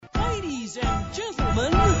Ladies and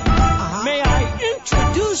gentlemen, may I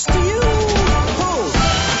introduce to you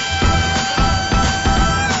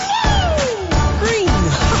Green.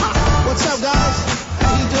 What's up, guys?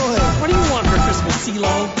 How you doing? What do you want for Christmas,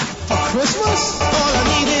 CeeLo? For Christmas? All I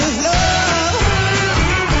need is love.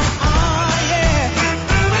 Oh, yeah.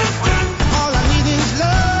 All I need is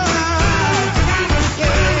love.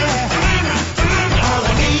 Yeah. All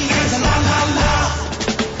I need is la la la.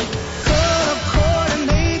 Color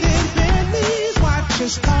coordinated Bentleys,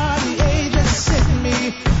 watches, party ages, sitting me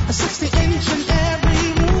a 60-inch in every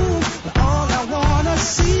room. But all I wanna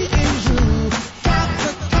see is you. Got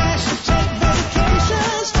the cash to take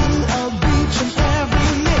vacations to a beach in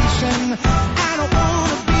every nation. I don't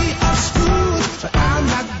wanna be a Scrooge, but I'm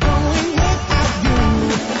not going without you.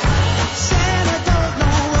 Santa don't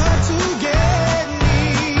know where to get me,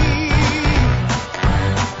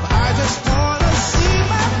 but I just wanna see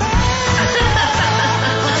my baby.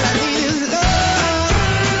 All I need is love.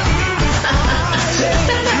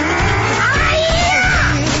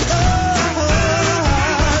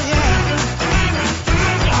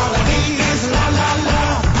 All I need is la la la.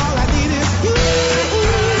 All I need is you,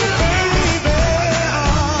 baby.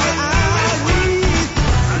 All I need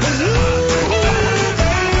is you,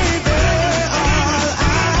 baby. All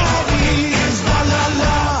I need is la la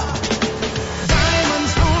la.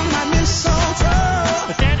 Diamonds on my mistletoe.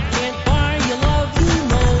 But that can't buy you love, you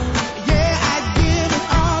know. Yeah, I'd give it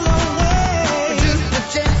all away. Just a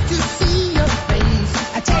chance to see your face.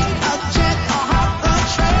 I take a jet or hop a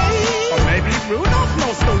train. Or maybe Rudolph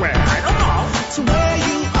knows the way. I don't know. To where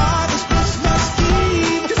you are this Christmas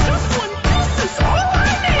Eve. Just one kiss is all I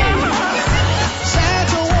need.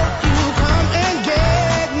 Santa, won't you come and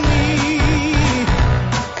get me?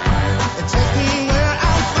 And take me where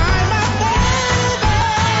I'll find my baby.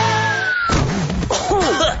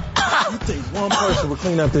 You think one person would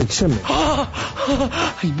clean up their chimney? I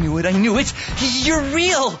knew it. You're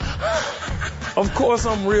real. Of course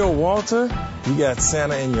I'm real, Walter. You got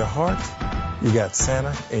Santa in your heart. You got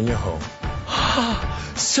Santa in your home.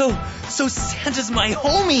 So Santa's my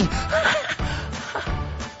homie.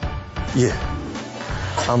 Yeah,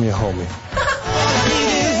 I'm your homie. All I need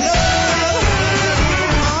is love.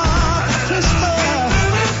 Christmas.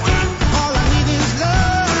 All I need is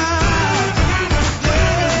love.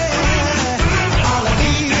 Yeah. All I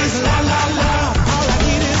need is la la la. All I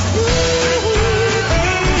need is you,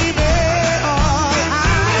 baby. All I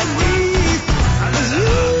need is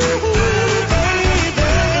you,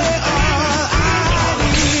 baby. All I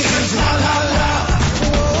need is la la la.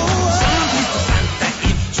 Santa,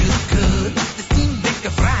 if you could, the steam bake a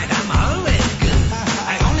fried, I'm always good.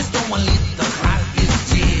 I only stole one little heart this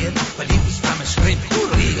year, but it was from a script. Who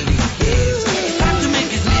really cares? He had to make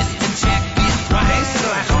his list and check it twice, so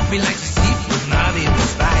I hope he likes the seafood, not in the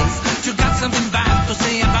spice. You got something bad to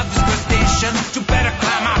say about this crustacean? You better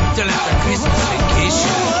climb up till after Christmas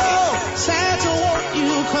vacation. Santa, won't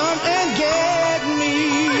you come and get me?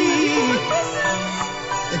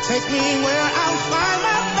 And take me where I'll find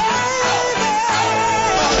my baby.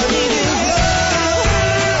 All I need is love.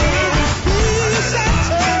 Please,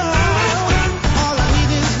 Santa. All I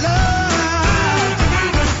need is love.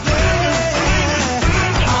 Yeah.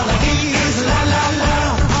 All I need is la la la.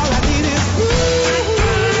 All I need is you,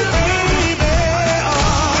 baby.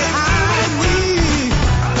 All I need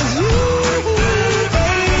is you,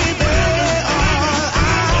 baby.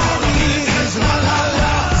 All I need is la la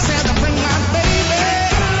la. Santa, bring my baby,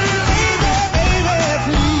 baby,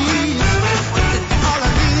 please. All I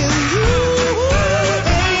need is you,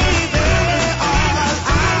 baby. All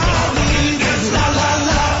I need is la la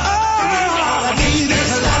la. All I need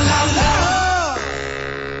is la la la.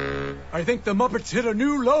 I think the Muppets hit a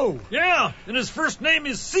new low. Yeah, and his first name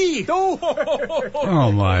is C.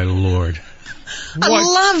 Oh, my Lord. I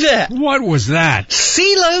love it. What was that?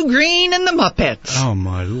 CeeLo Green and the Muppets. Oh,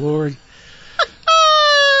 my Lord.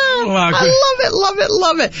 I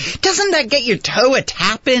love it. Doesn't that get your toe a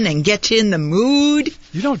tapping and get you in the mood?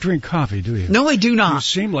 You don't drink coffee, do you? No, I do You not.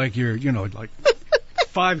 seem like you're, like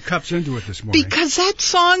 5 cups into it this morning. Because that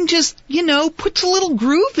song just, puts a little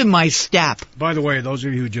groove in my step. By the way, those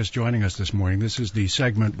of you who are just joining us this morning, this is the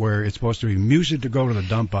segment where it's supposed to be music to go to the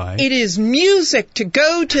dump by. It is music to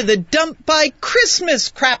go to the Dump by Christmas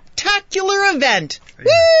Crap-tacular event.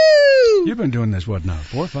 Woo! You've been doing this, what now,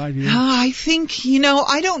 4 or 5 years? I think,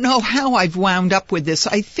 I don't know how I've wound up with this.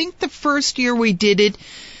 I think the first year we did it,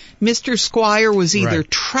 Mr. Squire was either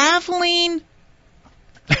Right. traveling.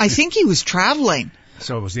 I think he was traveling.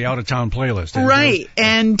 So it was the out-of-town playlist. Right.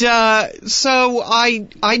 And so I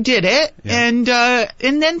did it. Yeah.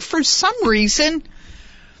 And then for some reason,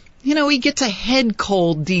 he gets a head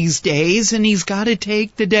cold these days, and he's got to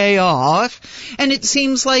take the day off. And it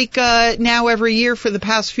seems like now every year for the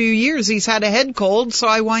past few years he's had a head cold, so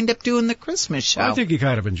I wind up doing the Christmas show. Well, I think he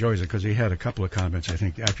kind of enjoys it because he had a couple of comments, I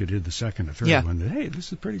think, after you did the second or third one, that, hey,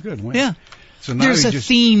 this is pretty good. Yeah. So now there's a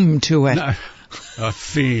theme to it. A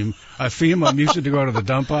theme on Music to Go to the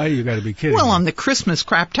Dump By? You got to be kidding me. On the Christmas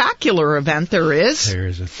Crap-tacular event there is.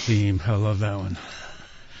 There's a theme. I love that one.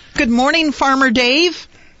 Good morning, Farmer Dave.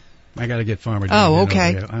 I got to get Farmer Dave. Oh, okay.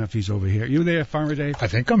 I don't know if he's over here. You there, Farmer Dave? I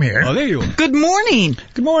think I'm here. Oh, there you are. Good morning.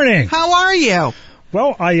 Good morning. How are you?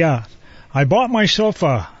 Well, I bought myself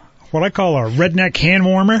what I call a redneck hand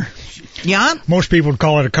warmer. Yeah? Most people would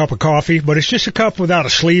call it a cup of coffee, but it's just a cup without a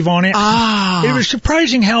sleeve on it. Ah. It was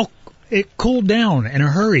surprising how it cooled down in a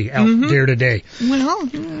hurry out there today. Well,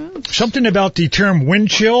 something about the term wind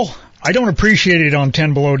chill, I don't appreciate it on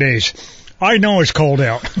 10 below days. I know it's cold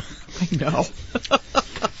out. I know.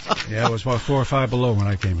 Yeah, it was about 4 or 5 below when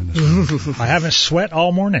I came in this morning. I haven't sweat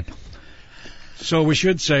all morning. So we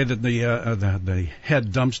should say that the head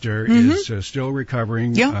dumpster is still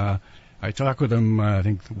recovering. Yeah. I talked with him, I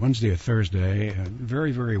think, Wednesday or Thursday.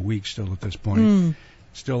 Very, very weak still at this point.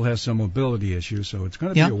 Still has some mobility issues, so it's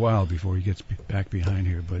going to be a while before he gets back behind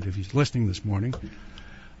here. But if he's listening this morning,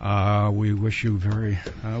 we wish you very,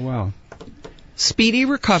 speedy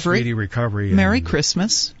recovery. Speedy recovery. Merry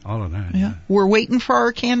Christmas. All of that. Yeah. We're waiting for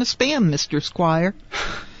our can of Spam, Mr. Squire.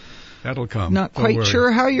 That'll come. Not quite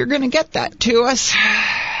sure how you're going to get that to us.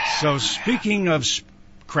 So speaking of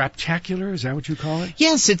Crap-tacular, is that what you call it?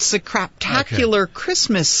 Yes, it's the Crap-tacular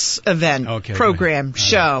Christmas event program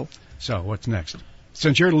show. So what's next?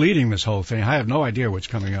 Since you're leading this whole thing, I have no idea what's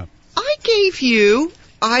coming up.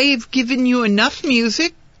 I've given you enough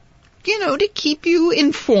music, to keep you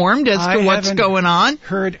informed as to what's going on.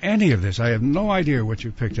 Heard any of this. I have no idea what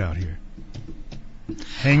you picked out here.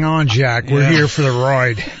 Hang on, Jack. We're here for the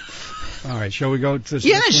ride. All right, shall we go to this?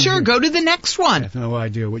 Yeah, sure. Here? Go to the next one. I have no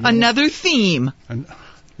idea what Another theme. And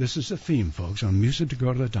this is a theme, folks, on Music to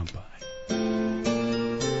Go to the Dump By.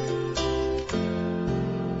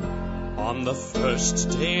 On the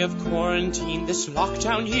first day of quarantine, this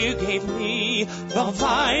lockdown you gave me the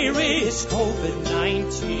virus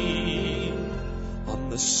COVID-19. On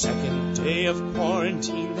the second day of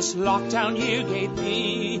quarantine, this lockdown you gave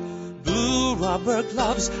me blue rubber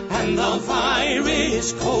gloves and the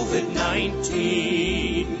virus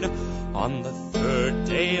COVID-19. On the third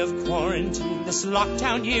day of quarantine, this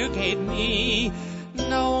lockdown you gave me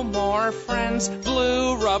no more friends,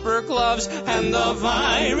 blue rubber gloves, and the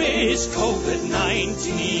virus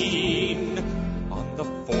COVID-19. On the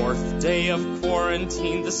fourth day of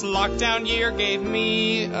quarantine, this lockdown year gave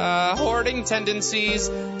me hoarding tendencies,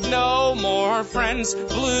 no more friends,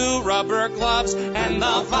 blue rubber gloves, and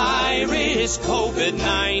the virus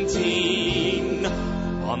COVID-19.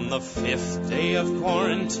 On the fifth day of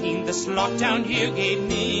quarantine, this lockdown you gave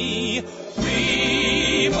me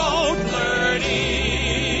remote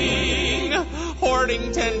learning,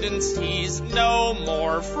 hoarding tendencies, no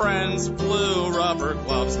more friends, blue rubber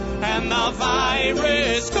gloves, and the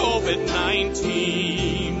virus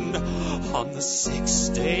COVID-19. On the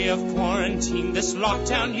sixth day of quarantine, this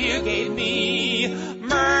lockdown you gave me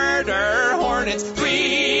murder hornets,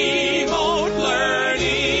 remote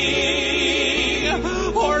learning,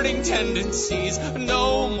 hoarding tendencies,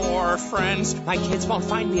 no more friends. My kids won't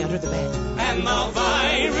find me under the bed. And the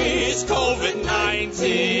virus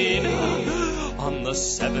COVID-19. On the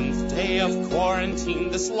seventh day of quarantine,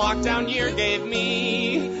 this lockdown year gave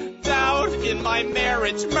me doubt in my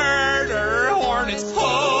marriage, murder hornets,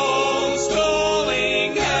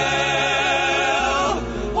 homeschooling hell,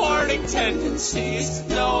 hoarding tendencies,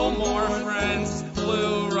 no more friends,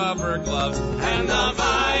 blue rubber gloves, and the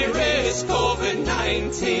virus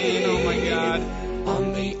COVID-19. Oh my God.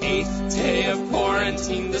 On the eighth day of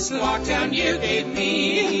quarantine, this lockdown you gave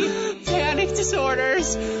me panic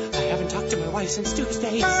disorders. I haven't talked to my wife since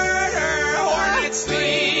Tuesday. Murder hornets,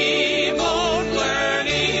 remote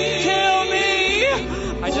learning. Kill me.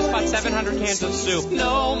 I just bought 700 cans of soup.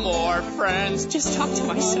 No more friends. Just talk to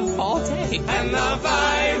myself all day. And the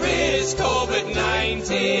virus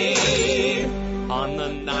COVID-19. On the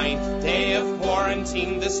ninth day of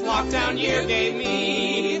quarantine, this lockdown year gave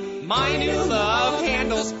me my new love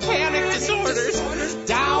handles, panic disorders,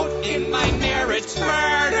 doubt in my marriage,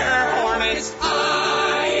 murder hornets,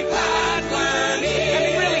 iPad learning.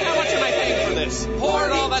 And really, how much am I paying for this?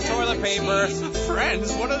 Poured all that toilet paper.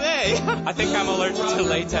 Friends, what are they? I I think I'm allergic to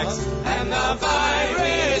latex. And the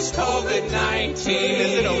virus, COVID-19.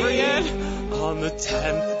 Is it over yet? On the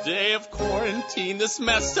 10th day of quarantine, this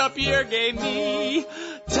messed up year gave me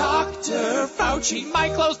Dr. Fauci. My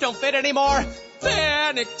clothes don't fit anymore.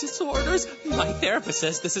 Panic disorders. My therapist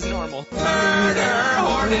says this is normal. Murder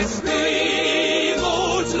hornets,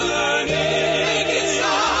 remote learning. It's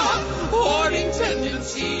hoarding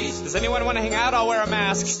tendencies. Does anyone want to hang out? I'll wear a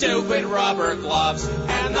mask. Stupid rubber gloves.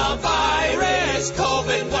 And the virus,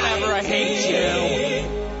 COVID, whatever, I hate you.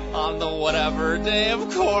 On the whatever day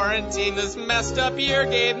of quarantine, this messed up year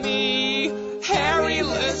gave me Harry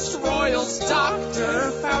List Royals,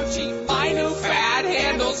 Dr. Fauci, my new fad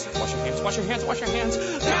handles. Wash your hands, wash your hands, wash your hands.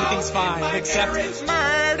 Everything's fine except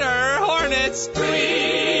murder hornets,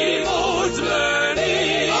 remote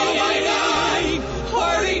learning. Oh my God,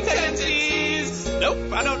 hoarding tendencies.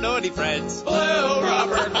 Nope, I don't know any friends. Blue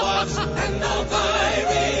rubber gloves and the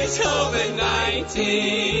virus,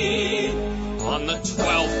 COVID-19. On the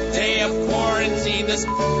 12th day of quarantine, this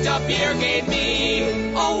up year gave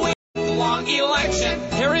me a week-long election.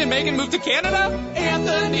 Harry and Meghan moved to Canada.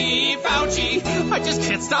 Anthony Fauci, I just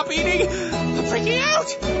can't stop eating. I'm freaking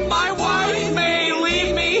out. My wife may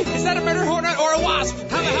leave me. Is that a murder hornet or a wasp?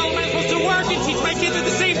 How the hell am I supposed to work and teach my kids at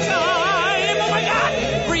the same time? Oh my God!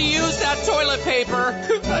 Reuse that toilet paper.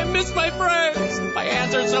 I miss my friends. My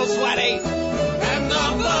hands are so sweaty. And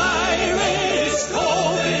the virus,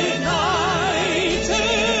 COVID-19.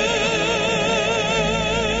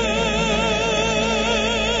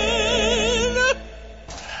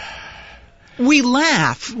 We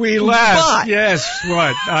laugh. But yes,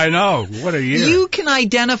 what? I know. What a year. You can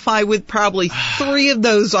identify with probably 3 of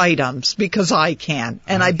those items because I can.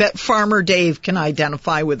 And I bet Farmer Dave can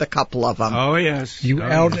identify with a couple of them. Oh, yes. You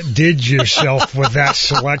outdid yourself with that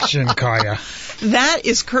selection, Kaya. That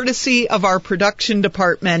is courtesy of our production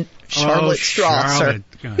department, Charlotte Strasser. Charlotte.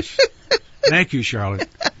 Gosh. Thank you, Charlotte.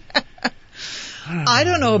 I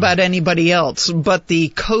don't know about anybody else, but the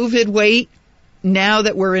COVID weight, now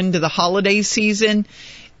that we're into the holiday season,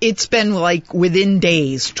 it's been like within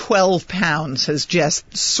days, 12 pounds has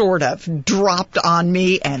just sort of dropped on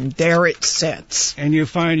me, and there it sits. And you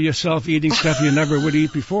find yourself eating stuff you never would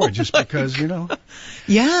eat before just because,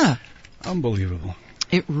 Yeah. Unbelievable.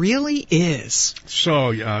 It really is. So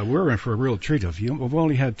we're in for a real treat. We've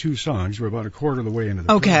only had 2 songs. We're about a quarter of the way into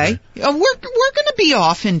the Okay. program. We're going to be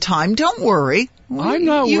off in time. Don't worry. I'm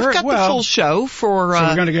not worried. You've got the full show for... so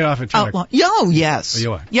we're going to get off at 2. Oh, yes. Oh,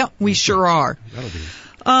 you are? Yeah, we sure are.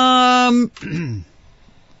 That'll be...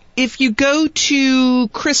 If you go to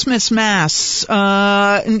Christmas Mass,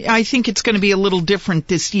 I think it's going to be a little different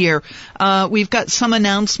this year. We've got some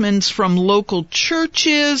announcements from local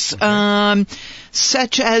churches,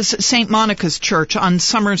 such as St. Monica's Church on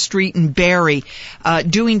Summer Street in Barrie.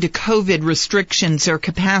 Due to COVID restrictions, their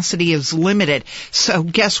capacity is limited. So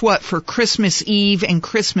guess what? For Christmas Eve and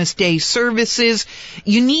Christmas Day services,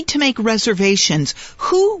 you need to make reservations.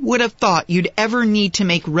 Who would have thought you'd ever need to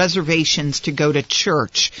make reservations to go to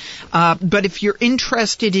church? But if you're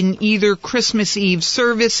interested in either Christmas Eve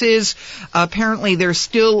services, apparently there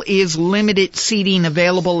still is limited seating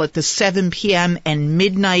available at the 7 p.m. and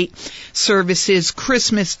midnight services.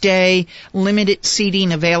 Christmas Day, limited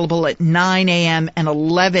seating available at 9 a.m. and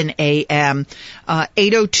 11 a.m.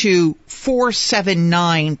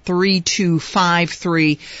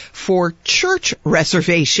 802-479-3253 for church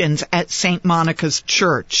reservations at St. Monica's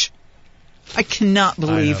Church. I cannot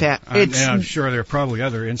believe that. I'm sure there are probably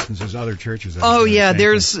other instances, other churches. Oh yeah,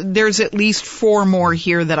 there's at least 4 more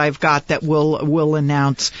here that I've got that will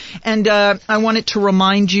announce. And I wanted to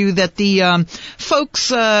remind you that the folks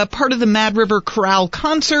part of the Mad River Chorale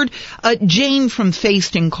concert, Jane from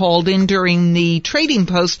Fayston called in during the Trading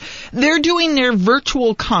Post. They're doing their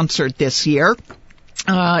virtual concert this year.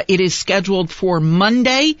 It is scheduled for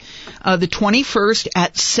Monday, the 21st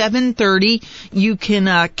at 7:30. You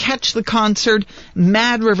can catch the concert,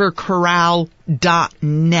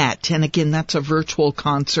 madriverchorale.net. And again, that's a virtual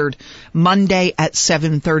concert, Monday at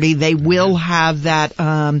 7:30. They will have that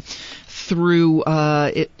through,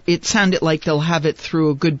 it sounded like they'll have it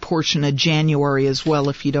through a good portion of January as well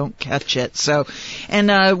if you don't catch it. So,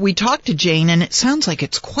 and we talked to Jane, and it sounds like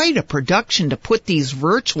it's quite a production to put these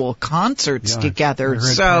virtual concerts together. I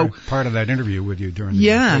heard so part of that interview with you during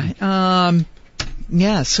the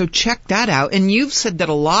Yeah, so check that out. And you've said that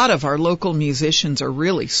a lot of our local musicians are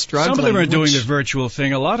really struggling. Some of them are doing the virtual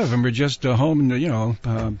thing. A lot of them are just home,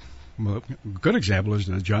 a good example is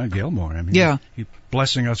John Gilmore. I mean, he's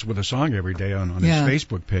blessing us with a song every day on his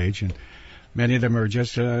Facebook page, and many of them are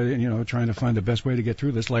just, trying to find the best way to get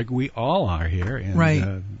through this, like we all are here. And, right.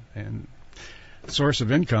 And source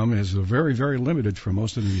of income is very, very limited for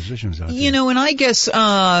most of the musicians out there. You know, and I guess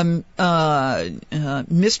Mr.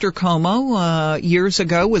 Como years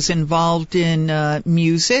ago was involved in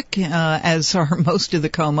music, as are most of the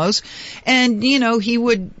Comos, and you know he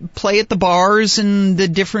would play at the bars and the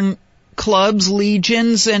different clubs,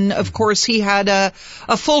 legions, and of course he had a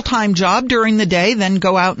full-time job during the day, then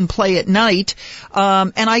go out and play at night.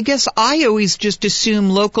 And I guess I always just assume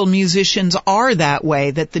local musicians are that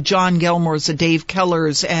way, that the John Gilmores, the Dave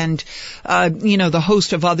Kellers, and you know, the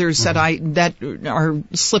host of others that are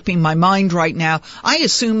slipping my mind right now. I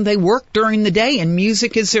assume they work during the day and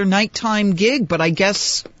music is their nighttime gig, but I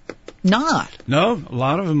guess not. No, a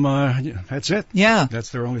lot of them, that's it. Yeah. That's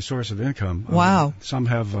their only source of income. Wow. Some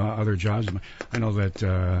have other jobs. I know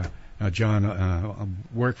that John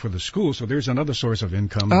worked for the school, so there's another source of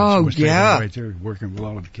income. Oh, yeah. Right there, working with a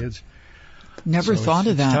lot of the kids. Never thought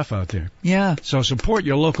of that. It's tough out there. Yeah. So support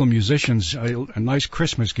your local musicians. A nice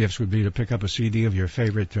Christmas gift would be to pick up a CD of your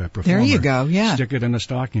favorite performer. There you go, yeah. Stick it in a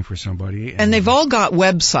stocking for somebody. And they've all got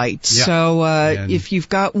websites. Yeah. So if you've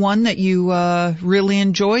got one that you really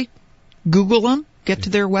enjoy, Google them, get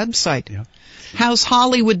to their website. Yeah. How's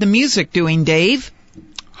Hollywood the Music doing, Dave?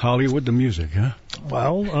 Hollywood the Music, huh?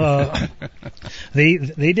 Well, they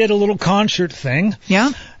did a little concert thing.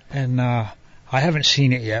 Yeah. And I haven't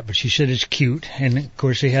seen it yet, but she said it's cute. And of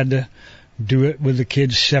course they had to do it with the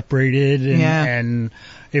kids separated, and, and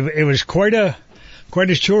it was quite a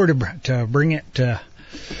chore to bring it to,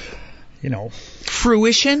 you know,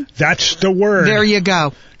 fruition. That's the word. There you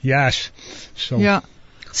go. Yes. So yeah.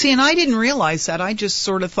 See, and I didn't realize that. I just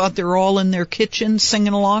sort of thought they were all in their kitchen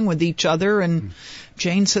singing along with each other, and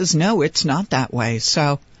Jane says, no, it's not that way.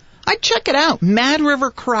 So I'd check it out,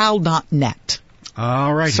 madriverchorale.net.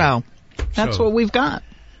 All right. So that's what we've got.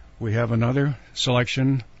 We have another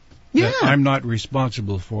selection that I'm not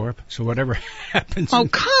responsible for, so whatever happens. Oh,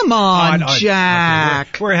 come on, Jack.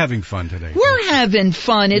 Okay, we're having fun today. We're having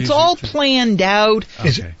fun. It's all planned out.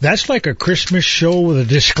 Okay. That's like a Christmas show with a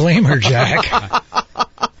disclaimer, Jack.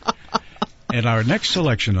 And our next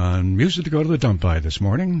selection on Music to Go to the Dump By this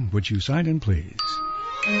morning, would you sign in, please?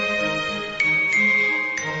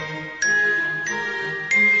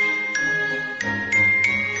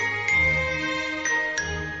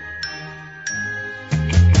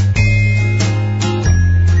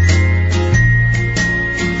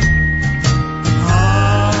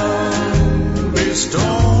 I'll be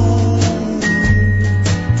stoned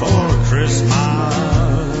for Christmas.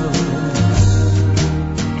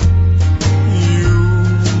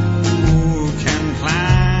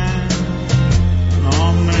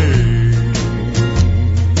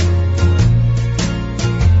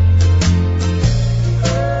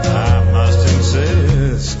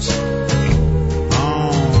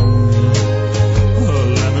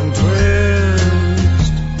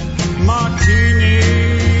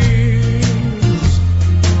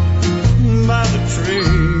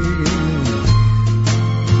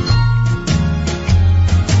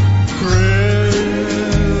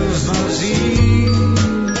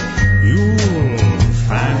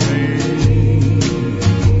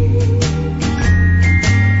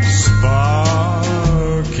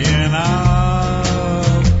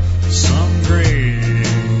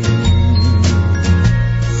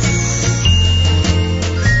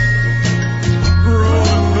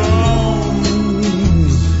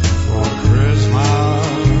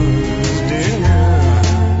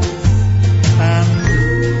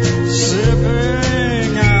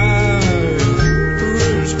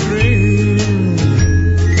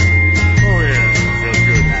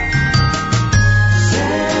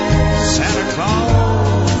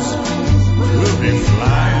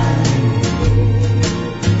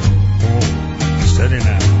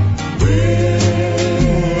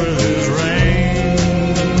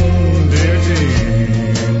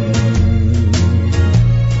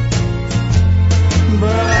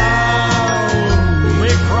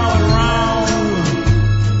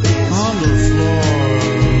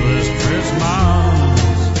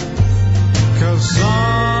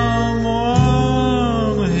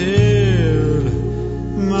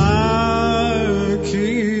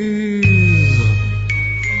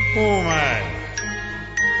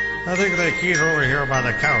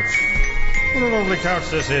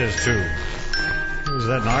 This is, too. Is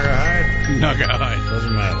that Naugahyde? Naugahyde.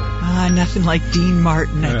 Doesn't matter. Nothing like Dean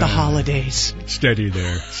Martin at the holidays. Steady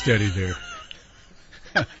there. Steady there.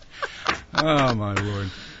 Oh, my Lord.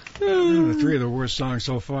 The three of the worst songs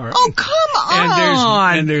so far. Oh, come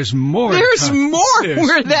on! And there's more. There's more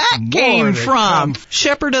where that came from.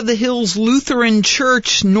 Shepherd of the Hills Lutheran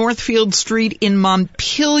Church, Northfield Street in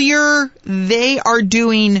Montpelier. They are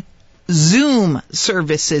doing Zoom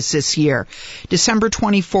services this year. December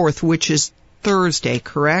 24th, which is Thursday,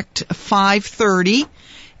 correct? 5:30.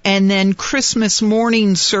 And then Christmas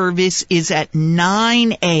morning service is at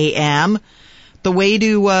 9 a.m. The way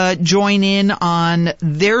to join in on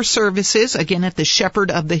their services, again at the Shepherd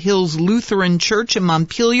of the Hills Lutheran Church in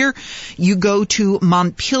Montpelier, you go to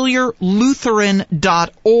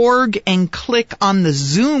montpelierlutheran.org and click on the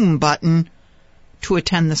Zoom button to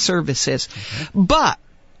attend the services. Okay. But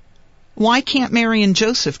why can't Mary and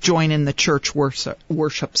Joseph join in the church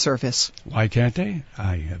worship service? Why can't they?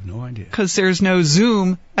 I have no idea. Because there's no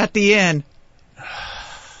Zoom at the end.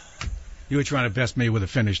 You were trying to best me with a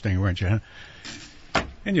Finnish thing, weren't you, huh?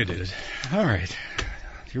 And you did it. All right.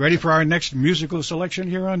 You ready for our next musical selection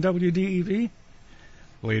here on WDEV?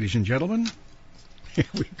 Ladies and gentlemen, here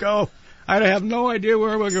we go. I have no idea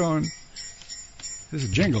where we're going. This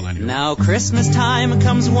is a jingle anyway. Now Christmas time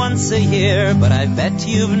comes once a year, but I bet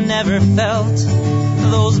you've never felt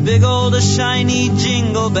those big old shiny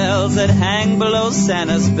jingle bells that hang below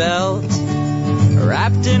Santa's belt.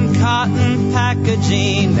 Wrapped in cotton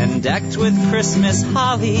packaging and decked with Christmas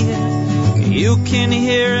holly, you can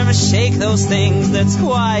hear him shake those things, that's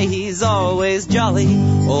why he's always jolly.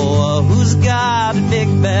 Oh, who's got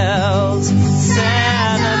big bells?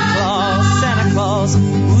 Santa Claus, Santa Claus.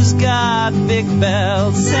 Who's got big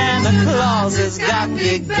bells? Santa Claus has got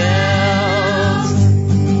big bells.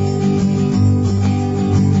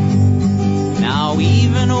 Now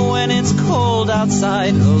even when it's cold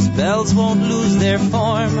outside, those bells won't lose their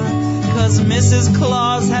form, 'cause Mrs.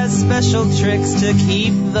 Claus has special tricks to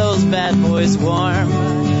keep those bad boys warm.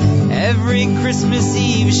 Every Christmas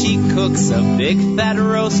Eve she cooks a big fat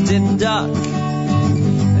roasted duck.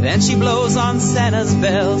 Then she blows on Santa's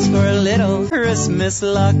bells for a little Christmas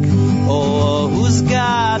luck. Oh, who's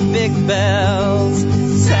got big bells?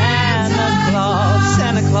 Santa Claus,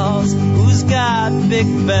 Santa Claus. Who's got big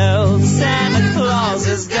bells? Santa Claus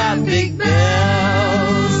has got big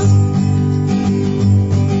bells.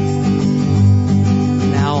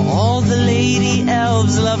 Now all the lady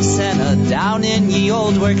elves love Santa down in ye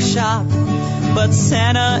old workshop, but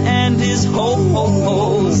Santa and his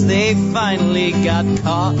ho-ho-hos, they finally got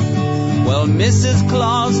caught. Well, Mrs.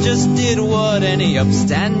 Claus just did what any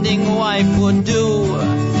upstanding wife would do.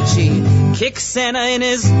 She kicked Santa in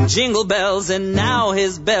his jingle bells, and now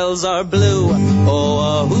his bells are blue.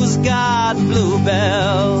 Oh, who's got blue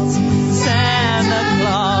bells? Santa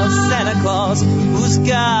Claus, Santa Claus. Who's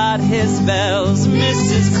got his bells?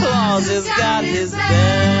 Mrs. Claus has got his bells.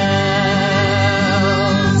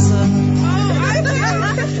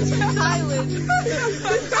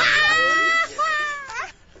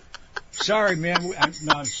 Sorry, man. I'm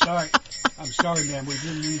sorry. I'm sorry, man. We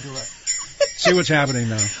didn't mean to. See what's happening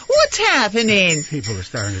now. What's happening? People are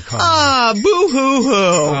starting to call. Ah,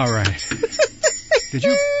 boo-hoo-hoo. All right. Did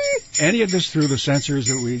you any of this through the censors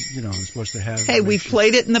that we, are supposed to have? Hey, we've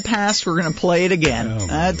played it in the past. We're going to play it again. Oh,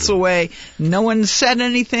 that's the way. No one said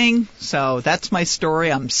anything, so that's my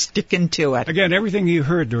story. I'm sticking to it. Again, everything you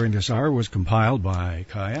heard during this hour was compiled by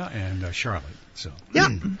Kaya and Charlotte. So. Yeah.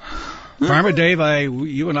 Farmer Dave,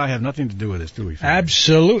 you and I have nothing to do with this, do we? Farmer?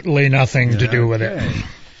 Absolutely nothing to do with it.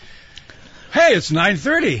 Hey, it's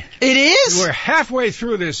 9:30. It is. We're halfway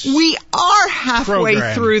through this. We are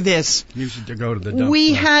halfway through this. You should go to the dumpster.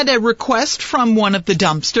 We had a request from one of the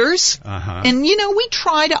dumpsters. Uh-huh. And, we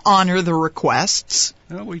try to honor the requests.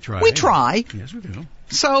 Well, we try. We try. Yes, we do.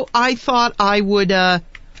 So I thought I would,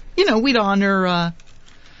 we'd honor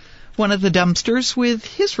one of the dumpsters with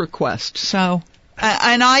his request. So,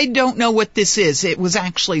 and I don't know what this is. It was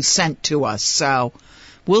actually sent to us. So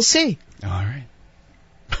we'll see. All right.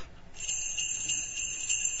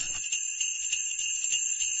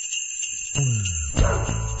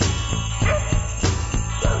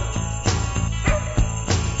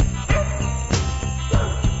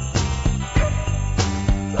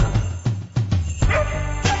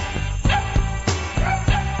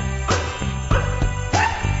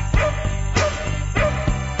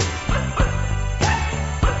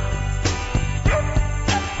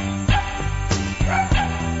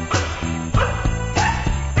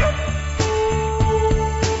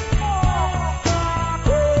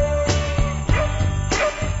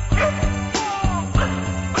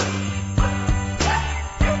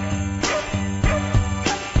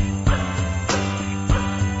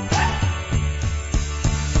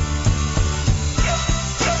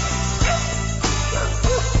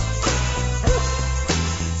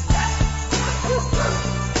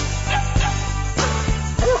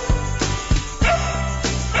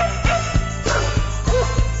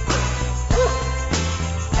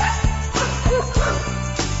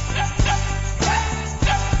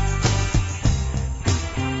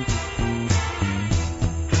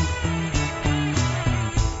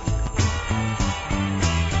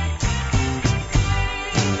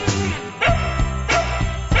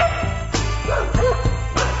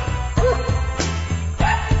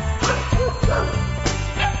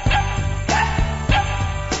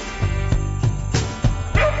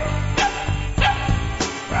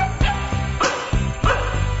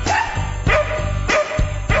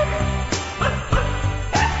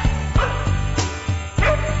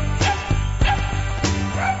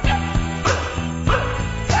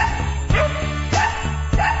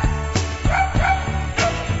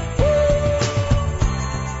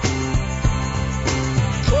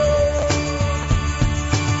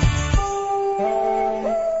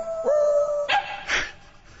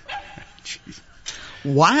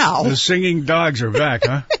 Wow. The singing dogs are back,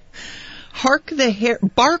 huh? Bark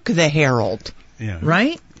the Herald. Yeah.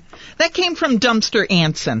 Right? That came from Dumpster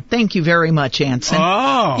Anson. Thank you very much, Anson.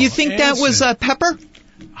 Oh, you think that was Pepper?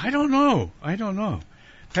 I don't know.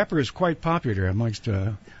 Pepper is quite popular amongst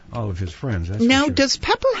all of his friends. That's now, for sure. Does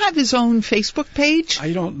Pepper have his own Facebook page?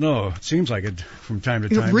 I don't know. It seems like it from time to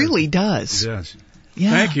time. It really does. It does.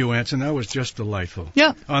 Yeah. Thank you, Anson. That was just delightful.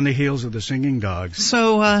 Yeah. On the heels of the singing dogs.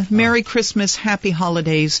 So, Merry Christmas, Happy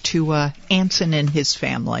Holidays to Anson and his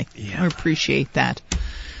family. Yeah. I appreciate that.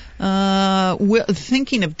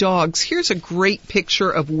 Thinking of dogs, here's a great picture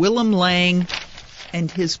of Willem Lang and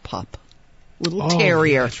his pup. Little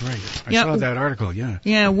terrier. That's right. I saw that article, yeah.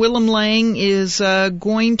 Yeah, Willem Lang is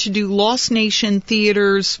going to do Lost Nation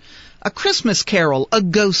Theater's A Christmas Carol, A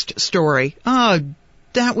Ghost Story.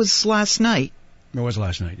 That was last night. It was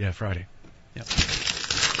last night, yeah, Friday. Yep.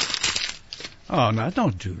 Oh, no,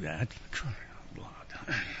 don't do that.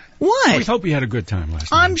 What? We hope he had a good time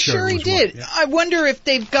last night. I'm sure he did. Yeah. I wonder if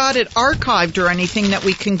they've got it archived or anything that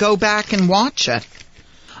we can go back and watch it.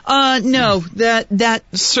 No, that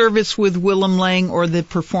service with Willem Lang or the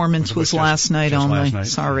performance was last night only. Last night.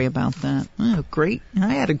 Sorry about that. Oh, great. I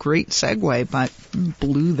had a great segue, but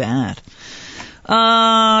blew that.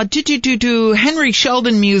 Henry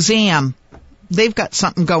Sheldon Museum. They've got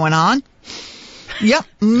something going on. Yep.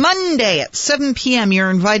 Monday at 7 p.m. you're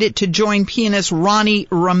invited to join pianist Ronnie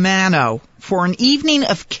Romano for an evening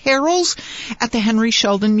of carols at the Henry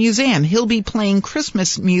Sheldon Museum. He'll be playing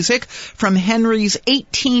Christmas music from Henry's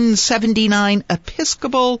 1879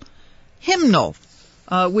 Episcopal hymnal,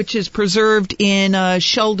 which is preserved in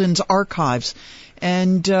Sheldon's archives.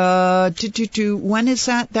 And when is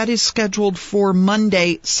that? That is scheduled for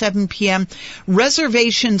Monday, 7 p.m.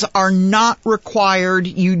 Reservations are not required.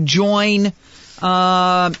 You join.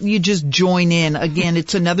 You just join in. Again,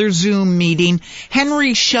 it's another Zoom meeting.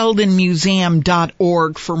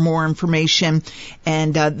 HenrySheldonMuseum.org for more information,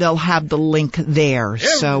 and they'll have the link there.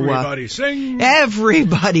 Everybody sing.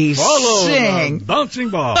 Everybody Follow sing. The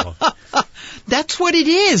bouncing ball. That's what it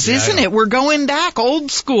is, isn't it? We're going back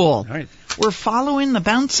old school. Right. We're following the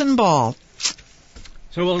bouncing ball.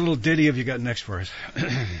 So what little ditty have you got next for us?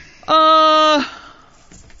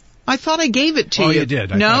 I thought I gave it to you. Oh, you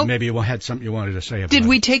did. I no? thought maybe you had something you wanted to say about Did it.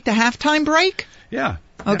 we take the halftime break? Yeah.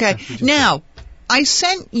 Okay. Now, I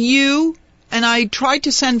sent you, and I tried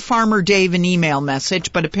to send Farmer Dave an email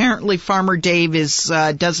message, but apparently Farmer Dave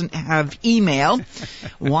doesn't have email.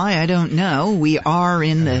 Why, I don't know. We are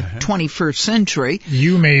in the 21st century.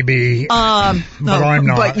 You may be, but I'm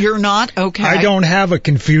not. But you're not? Okay. I don't have a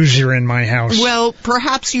confuser in my house. Well,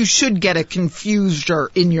 perhaps you should get a confuser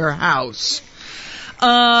in your house.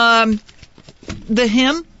 The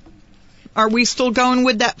hymn? Are we still going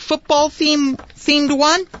with that football themed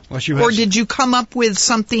one? Or did you come up with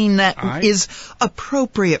something that is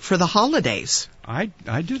appropriate for the holidays? I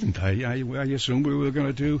didn't. I assumed we were going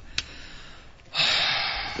to do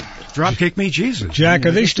Dropkick Me Jesus. Jack,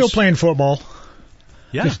 are they still playing football?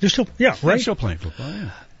 Yeah. They're still, right? They're still playing football, yeah.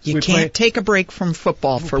 You can't take a break from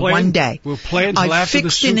football for one day. We'll play until I after the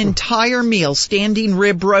fixed an entire meal, standing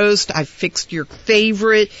rib roast. I fixed your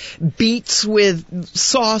favorite beets with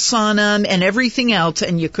sauce on them and everything else,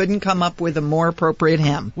 and you couldn't come up with a more appropriate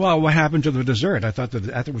hymn. Well, what happened to the dessert? I thought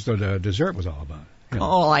that was what the dessert was all about. You know.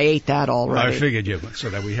 Oh, I ate that already. Well, I figured you would, so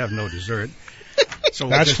that we have no dessert. So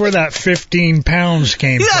that's where that 15 pounds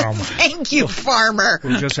came from. Thank you, Farmer.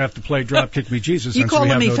 We'll just have to play Dropkick Me Jesus. You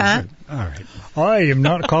calling me fat? Dessert. All right. I am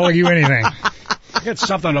not calling you anything. I got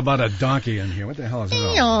something about a donkey in here. What the hell is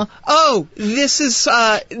that? Oh, this is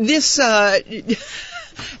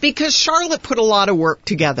because Charlotte put a lot of work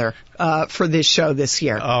together for this show this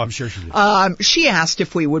year. Oh, I'm sure she did. She asked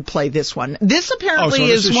if we would play this one. This apparently so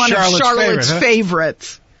this is one Charlotte's of Charlotte's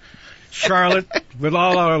favorites. Charlotte, with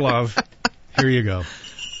all our love, here you go.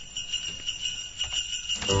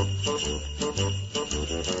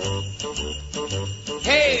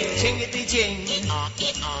 Hey, jingity jing,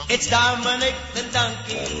 it's Dominic the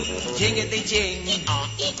donkey. Jingity jing,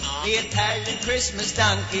 the Italian Christmas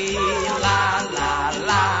donkey. La la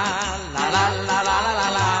la, la la la la la la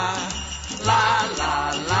la, la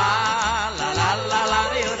la la la la la la.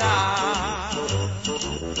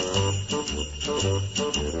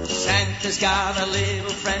 Santa's got a little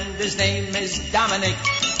friend, his name is Dominic.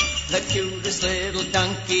 The cutest little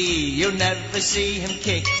donkey, you'll never see him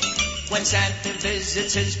kick. When Santa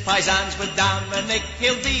visits his paisans with Dominic,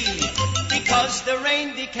 he'll be. Because the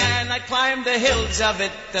reindeer cannot climb the hills of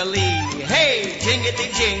Italy. Hey,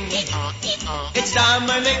 jingity-jing, it's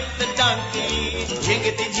Dominic the donkey.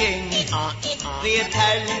 Jingity-jing, the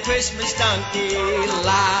Italian Christmas donkey.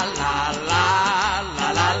 La, la, la,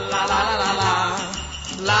 la, la, la, la, la, la.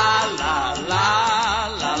 La, la, la,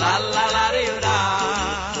 la, la, la, la, da.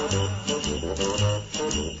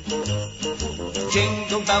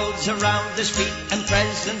 Jingle bells around his feet and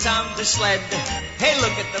presents on the sled. Hey,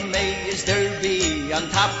 look at the Mayor's Derby on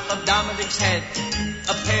top of Dominic's head.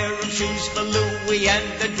 A pair of shoes for Louis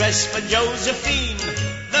and a dress for Josephine.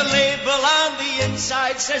 The label on the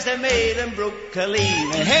inside says they're made in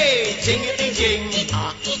Brooklyn. Hey, jingity-jing,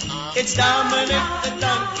 it's Dominic the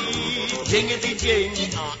donkey. Jingity-jing,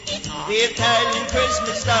 the Italian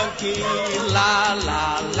Christmas donkey. La,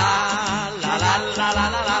 la, la, la, la, la, la,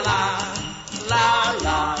 la, la, la. La,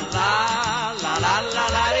 la, la, la, la, la,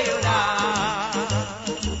 la,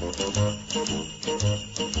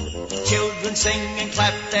 Children sing and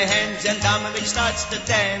clap their hands and Dominic starts to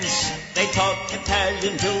dance. They talk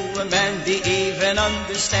Italian to him and he even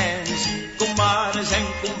understands. Kumaras and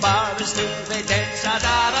kumbaras do they dance ad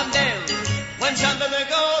arandel. When Santa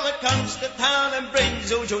Nicola comes to town and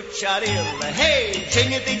brings Ujucharil. Hey,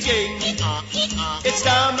 jingity-jing, it's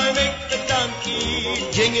Dominic the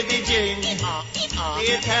donkey. Jingity-jing,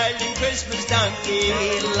 the Italian Christmas donkey.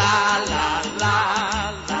 La, la, la,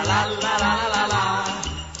 la, la, la, la, la, la.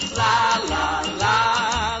 La, la, la,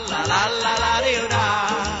 la, la, la, la, da.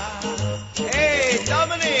 Hey,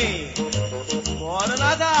 Dominic, want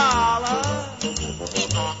another?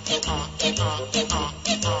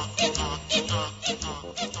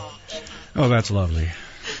 Oh, that's lovely.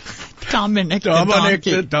 Dominic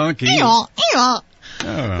the donkey.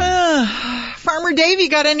 Farmer Dave, you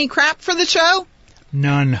got any crap for the show?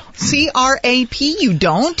 None. C-R-A-P, you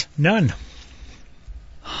don't? None.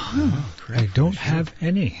 I don't have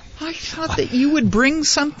any. I thought that you would bring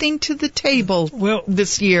something to the table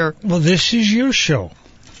this year. Well, this is your show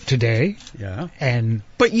today. Yeah.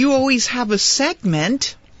 But you always have a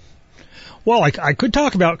segment. Well, I could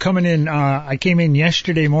talk about coming in. I came in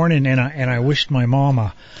yesterday morning and I wished my mom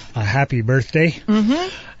a happy birthday. Mm-hmm.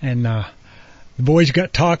 And the boys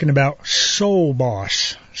got talking about Soul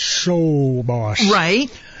Boss. Right.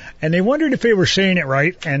 And they wondered if they were saying it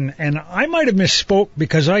right, and I might have misspoke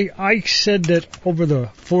because I said that over the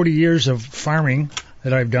 40 years of farming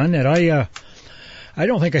that I've done that I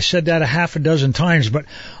don't think I said that a half a dozen times, but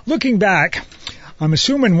looking back, I'm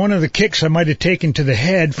assuming one of the kicks I might have taken to the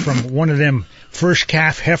head from one of them first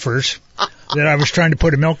calf heifers that I was trying to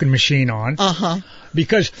put a milking machine on. Uh-huh.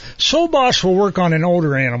 Because Soul Boss will work on an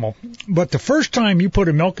older animal, but the first time you put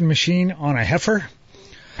a milking machine on a heifer,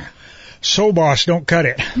 Soul Boss don't cut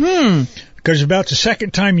it. Because about the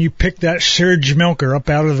second time you pick that surge milker up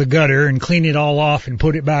out of the gutter and clean it all off and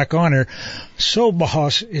put it back on her, Soul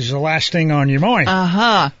Boss is the last thing on your mind.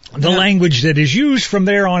 Uh-huh. The language that is used from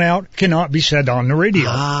there on out cannot be said on the radio.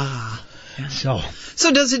 Ah. So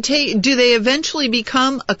does it do they eventually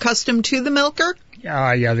become accustomed to the milker?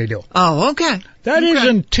 Yeah, they do. Oh, okay. That is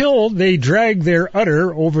until they drag their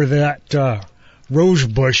udder over that rose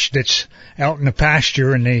bush that's out in the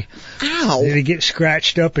pasture and they get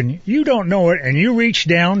scratched up and you don't know it and you reach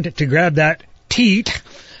down to grab that teat.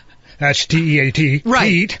 That's T-E-A-T.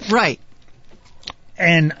 Right. Teat. Right.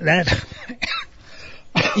 And that...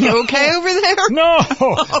 You okay over there? No.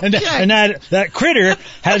 Okay. And that critter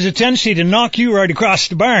has a tendency to knock you right across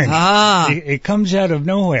the barn. It comes out of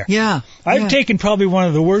nowhere. Yeah. I've taken probably one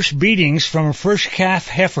of the worst beatings from a first calf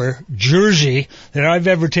heifer, Jersey, that I've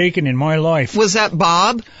ever taken in my life. Was that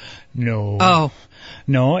Bob? No. Oh.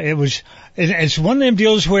 No, it's one of them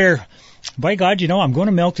deals where, by God, I'm going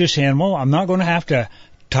to milk this animal. I'm not going to have to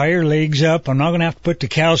tie her legs up. I'm not going to have to put the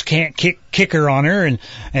cow's can't kicker on her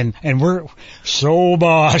and we're Soul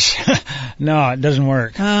Boss. No, it doesn't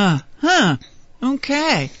work.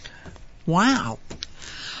 Okay. Wow.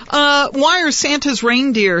 Why are Santa's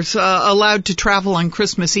reindeers allowed to travel on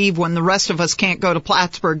Christmas Eve when the rest of us can't go to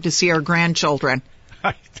Plattsburgh to see our grandchildren?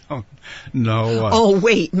 I don't know. Oh,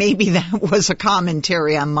 wait, maybe that was a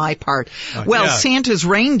commentary on my part. Santa's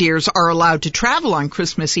reindeers are allowed to travel on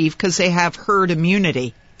Christmas Eve because they have herd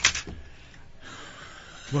immunity.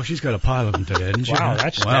 Well, she's got a pile of them today, didn't she? Wow,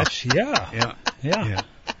 that's yeah.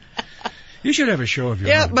 You should have a show of your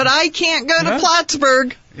own. Yeah, but I can't go to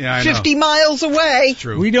Plattsburgh. Yeah, I 50 know. miles away.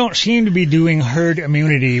 True. We don't seem to be doing herd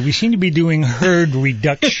immunity. We seem to be doing herd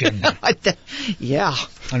reduction. Yeah.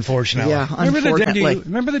 Unfortunately. Yeah, unfortunately.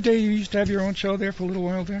 Remember the day you used to have your own show there for a little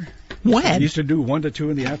while there? When? You used to do 1 to 2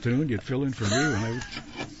 in the afternoon. You'd fill in for me.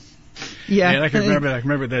 Yeah. And I can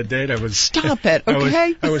remember that date. I was Stop it,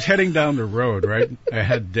 okay? I was heading down the road, right? I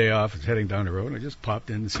had a day off. I was heading down the road, and I just popped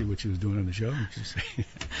in to see what she was doing on the show. And just,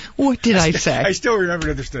 What did I say? I still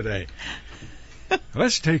remember this today.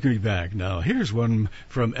 Let's take me back now. Here's one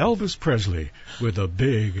from Elvis Presley with a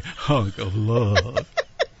big hunk of love.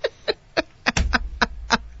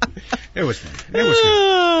 It was fun. It was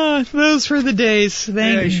good. Those were the days.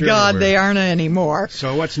 Thank God they aren't anymore.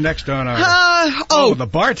 So what's next on our... the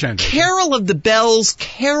bartenders. Carol of the Bells,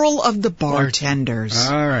 Carol of the Bartenders.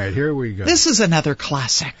 All right, here we go. This is another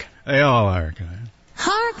classic. They all are.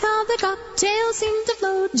 Hark how the cocktails seem to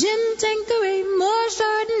flow, gin, Tanqueray, more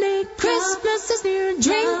Chardonnay. Christmas is near,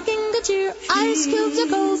 drinking good cheer, ice cubes are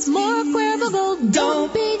cold, more Cuervo Gold.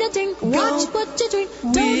 Don't be the drink, watch what you drink.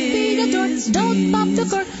 Don't be the dork, don't pop the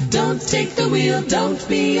cork. Don't take the wheel, don't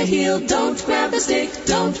be a heel, don't grab a stick,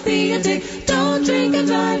 don't be a dick. Don't drink and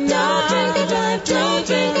drive, don't drink and drive, don't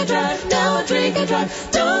drink and drive, don't drink and drive.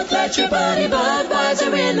 Don't let your buddy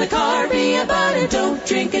Budweiser in the car be about it. Don't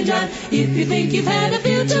drink and drive. If you think you've had a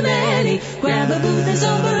few too many, grab a booth and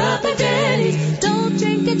sober up at Denny's. Don't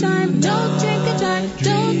drink and drive, don't drink and drive,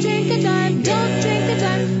 don't drink and drive, don't drink and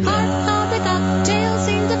drive. Hark how the cocktails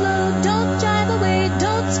seem to flow, don't drive away,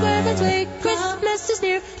 don't swerve and sway. Christmas is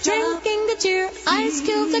near, drinking good cheer, ice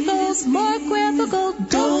cubes are cold, more Cuervo Gold.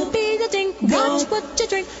 Don't be the dink, watch what you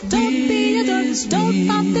drink. Don't be a dork, don't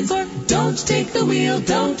pop the cork. Don't take the wheel,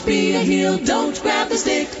 don't be a heel, don't grab the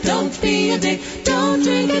stick, don't be a dick. Don't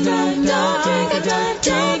drink and drive, don't drink and drive,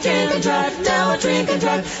 don't drink and drive, now drink and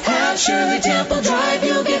drive. Have Shirley Temple drive,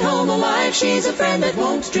 you'll get home alive. She's a friend that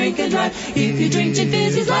won't drink and drive. If you drink gin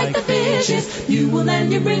fizzies like the fishes, you will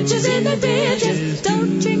land your britches in the ditches.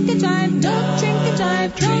 Don't drink and drive, don't drink and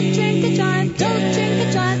drive, don't drink and drive, don't drink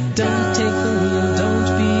and drive. Don't take the wheel,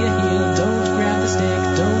 don't be a heel, don't grab the stick,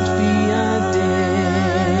 don't be a dick.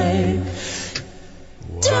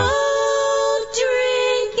 Don't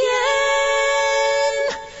drink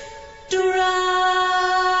and drive.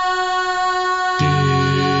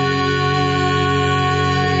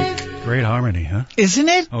 Great harmony, huh? Isn't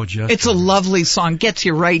it? Oh, just it's a lovely song. Gets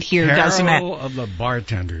you right here, doesn't it? Carol of the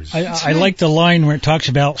Bartenders. I like the line where it talks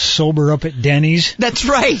about sober up at Denny's. That's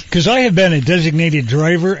right. Because I have been a designated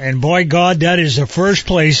driver, and by God, that is the first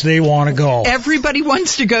place they want to go. Everybody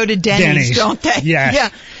wants to go to Denny's, don't they? Yeah. Yeah.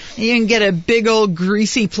 You can get a big old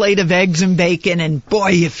greasy plate of eggs and bacon, and boy,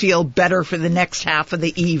 you feel better for the next half of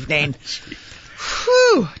the evening.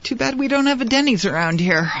 Whew. Too bad we don't have a Denny's around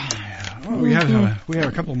here. Well, we have a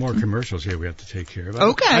couple more commercials here we have to take care of.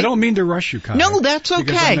 Okay. I don't mean to rush you, Kyle. No, that's okay.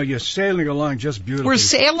 Because I know you're sailing along just beautifully. We're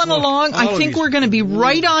sailing along. I think we're going to be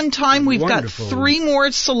right on time. We've got 3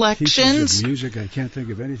 more selections. Pieces of music. I can't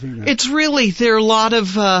think of anything. It's really, there are a lot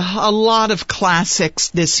of classics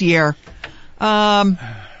this year.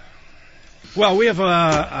 Well, we have,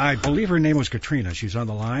 I believe her name was Katrina. She's on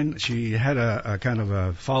the line. She had a kind of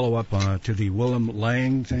a follow-up to the Willem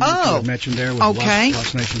Lang thing that you had mentioned there with okay.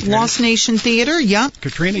 Lost Nation Theater. Lost Nation Theater, yeah.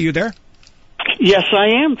 Katrina, you there? Yes,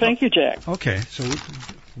 I am. Thank you, Jack. Okay, so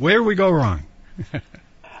where we go wrong?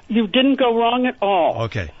 You didn't go wrong at all.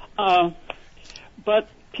 Okay. But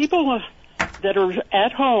people that are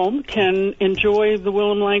at home can enjoy the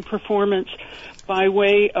Willem Lang performance by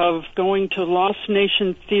way of going to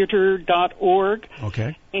lostnationtheater.org.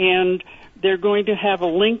 Okay. And they're going to have a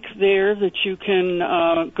link there that you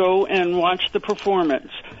can go and watch the performance.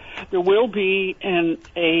 There will be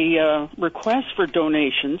a request for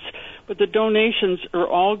donations, but the donations are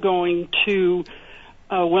all going to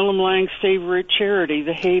Willem Lang's favorite charity,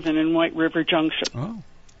 The Haven in White River Junction. Oh,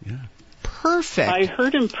 yeah. Perfect. I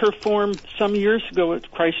heard him perform some years ago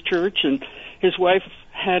at Christchurch, and his wife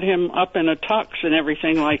had him up in a tux and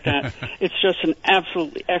everything like that. It's just an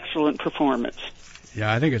absolutely excellent performance.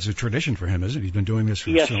 Yeah, I think it's a tradition for him, isn't it? He's been doing this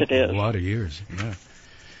for a lot of years. Yeah.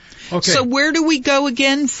 Okay. So where do we go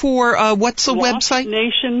again for, what's the website?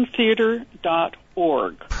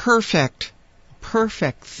 lostnationtheater.org. Perfect.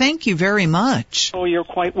 Thank you very much. Oh, you're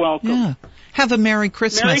quite welcome. Yeah. Have a Merry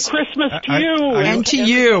Christmas. Merry Christmas to you. And to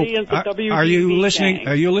you. Are you listening? Gang.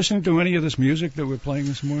 Are you listening to any of this music that we're playing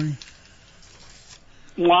this morning?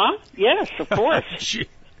 What? Yes, of course.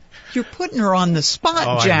 You're putting her on the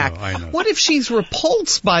spot, Jack. I know. What if she's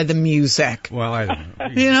repulsed by the music? Well, I don't know.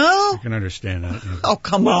 You know? I can understand that. Yeah. Oh,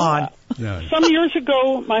 come on. No. Some years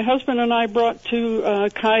ago, my husband and I brought to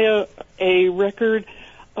Kaya a record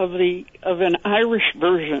of an Irish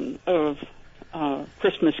version of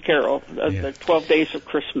Christmas Carol, the 12 Days of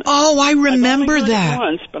Christmas. Oh, I remember I've only heard that. it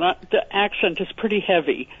once, but the accent is pretty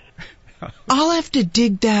heavy. I'll have to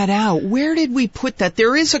dig that out. Where did we put that?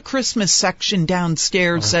 There is a Christmas section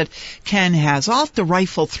downstairs that Ken has. I'll have to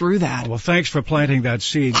rifle through that. Well, thanks for planting that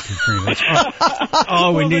seed, Katrina.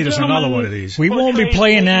 All we need is another one of these. We won't be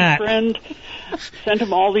playing that. Friend sent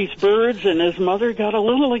him all these birds, and his mother got a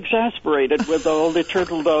little exasperated with all the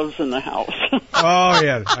turtle doves in the house. Oh,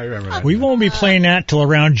 yeah, I remember that. We won't be playing that till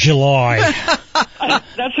around July.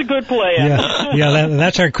 That's a good plan.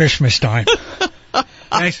 That's our Christmas time.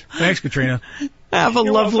 Thanks, Katrina. Have a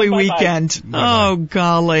lovely weekend. Bye-bye. Oh,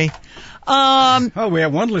 golly. We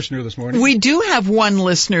have one listener this morning. We do have one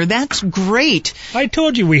listener. That's great. I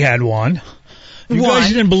told you we had one. You guys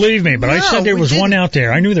didn't believe me, but I said there was one out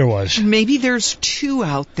there. I knew there was. Maybe there's two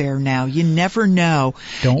out there now. You never know.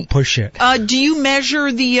 Don't push it. Do you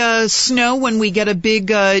measure the snow when we get a big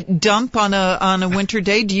dump on a winter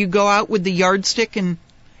day? Do you go out with the yardstick and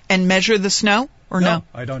measure the snow? Or no?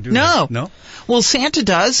 I don't do that. No. Well, Santa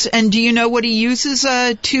does. And do you know what he uses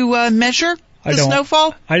to measure the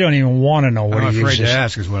snowfall? I don't even want to know what he uses. I'm afraid to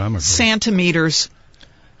ask is what I'm afraid. Santimeters.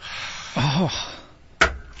 Oh.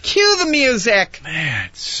 Cue the music. Man,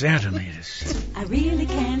 centimeters. I really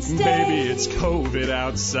can't stay. Baby, it's COVID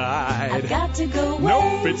outside. I've got to go away.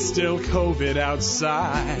 Nope, it's still COVID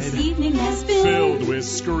outside. This evening has been filled with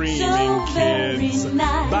screaming so kids. very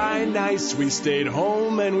nice. By nice, we stayed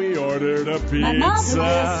home and we ordered a My mother will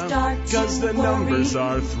pizza. start to 'Cause the worry. numbers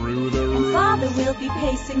are through the And roof. Father will be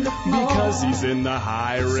pacing the floor. Because he's in the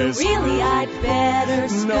high risk So really, group. I'd better Nope,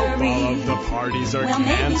 scurry. all of the parties are Well,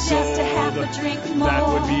 maybe canceled. just a half a drink more. That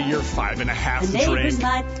would be your 5.5 The neighbors drink.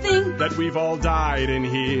 might think That we've all died in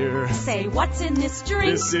here. Say, what's in this drink?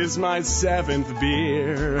 This is my 7th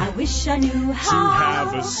beer. I wish I knew how to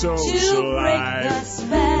have a social to break the life.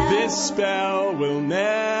 spell. This spell will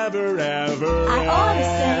never ever I ought to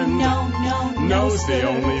say end. no, no, no, No's the sir.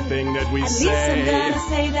 only thing that we At say. least I'm gonna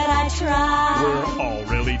say that I tried. We're all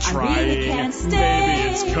really I trying. really can't stay. Baby,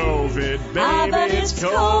 it's COVID. Baby, but it's it's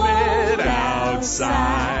COVID cold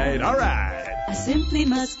outside. All right. I simply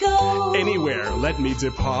must go. Anywhere, let me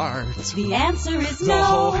depart. The answer is The no.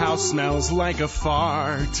 whole house smells like a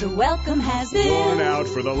fart. The welcome has been Worn out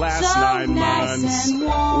for the last so 9 nice months. and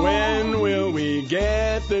warm. When will we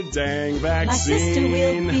get the dang My sister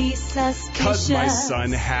vaccine? will be suspicious. 'Cause my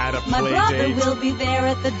son had a My play brother date. will be there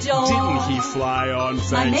at the door. Didn't he fly on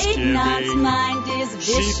My maiden aunt's Thanksgiving? mind is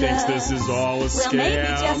She vicious. thinks this is all a Well, scam. maybe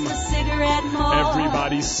just a cigarette more.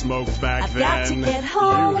 Everybody smoked back I've then. got to get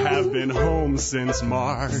home. You have been home since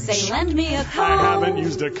March. Say, lend me a comb. I haven't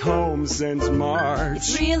used a comb since March.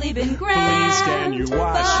 It's really been grand. Please can you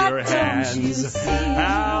wash but your don't you hands? see?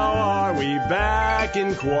 How are we back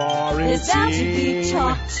in quarantine? There's bound to be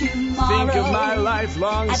talk tomorrow. Think of my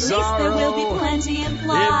lifelong At sorrow. least there will be plenty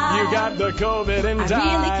implied. If you got the COVID and I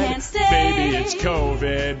died, really can't stay. Baby, it's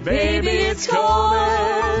COVID. Baby, it's cold.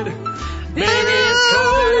 COVID. Baby, it's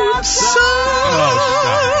COVID outside.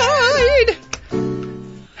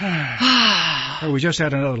 We just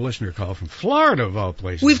had another listener call from Florida, of all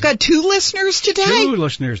places. We've got 2 listeners today? 2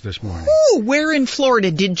 listeners this morning. Ooh, where in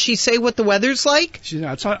Florida? Did she say what the weather's like? She's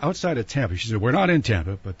outside of Tampa. She said, we're not in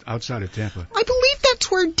Tampa, but outside of Tampa. I believe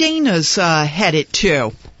that's where Dana's headed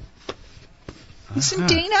to. Isn't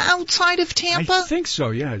Dana outside of Tampa? I think so,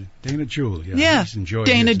 yeah. Dana Jewell. Yeah, He's enjoying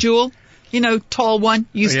Dana his- Jewell. You know, tall one,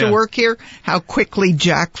 used to work here. How quickly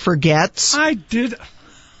Jack forgets. I did.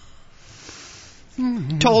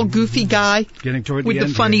 Tall, goofy guy. Getting toward with the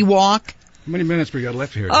end funny here. walk. How many minutes we got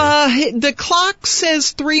left here? The clock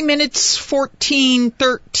says 3 minutes, 14,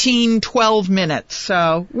 13, 12 minutes.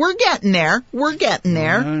 So we're getting there. We're getting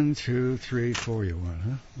there. 1, 2, 3, 4, you want,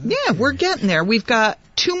 huh? Yeah, we're getting there. We've got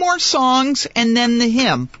 2 more songs and then the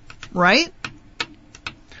hymn, right?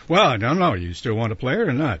 Well, I don't know. You still want to play it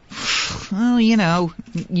or not? Well, you know,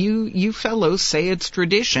 you fellows say it's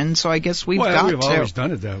tradition, so I guess we've got we've to. always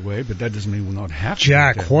done it that way, but that doesn't mean we'll not have to.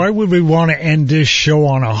 Jack, why would we want to end this show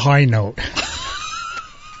on a high note?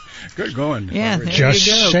 Good going. Yeah, there Just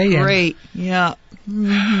you go. saying. Great. Yeah.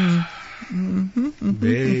 Mm-hmm.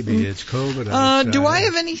 Baby, it's COVID outside. Do I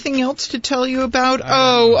have anything else to tell you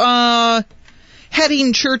about?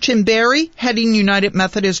 Heading Church in Barrie, Heading United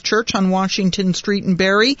Methodist Church on Washington Street in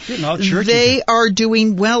Barrie. They are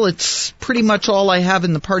doing, well, it's pretty much all I have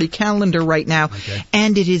in the party calendar right now. Okay.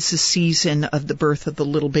 And it is the season of the birth of the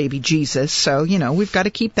little baby Jesus. So, you know, we've got to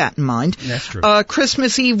keep that in mind. That's true.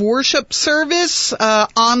 Christmas Eve worship service,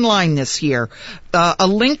 online this year. A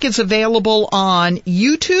link is available on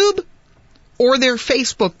YouTube or their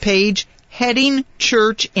Facebook page, Heading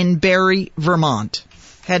Church in Barrie, Vermont.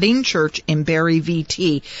 Heading Church in Barry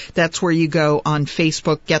VT. That's where you go on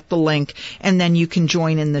Facebook, get the link, and then you can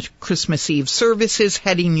join in the Christmas Eve services,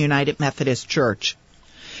 Heading United Methodist Church.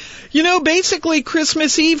 You know, basically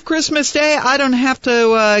Christmas Eve, Christmas Day, I don't have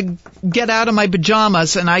to get out of my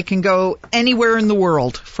pajamas, and I can go anywhere in the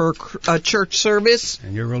world for a church service.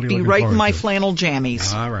 And you're really be right in my flannel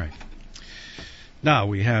jammies. All right. Now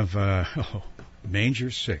we have Manger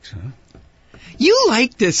 6, huh? You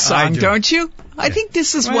like this song, don't you? I think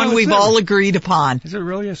this is one we've all agreed upon. Is it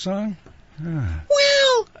really a song?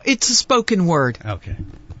 Well, it's a spoken word. Okay.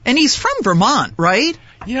 And he's from Vermont, right?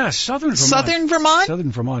 Yeah, southern Vermont. Southern Vermont?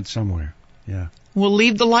 Southern Vermont somewhere, yeah. We'll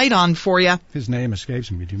leave the light on for you. His name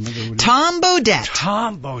escapes me. Do you remember what it is? Tom Bodette.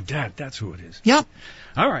 Tom Bodette, that's who it is. Yep.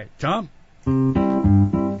 All right, Tom.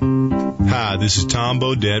 Hi, this is Tom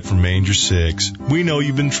Bodette from Manger 6. We know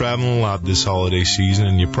you've been traveling a lot this holiday season,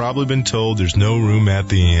 and you've probably been told there's no room at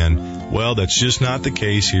the inn. Well, that's just not the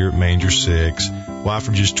case here at Manger 6. Why,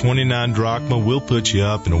 for just 29 drachma, we'll put you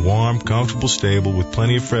up in a warm, comfortable stable with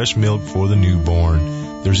plenty of fresh milk for the newborn.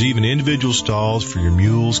 There's even individual stalls for your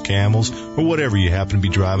mules, camels, or whatever you happen to be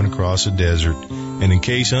driving across the desert. And in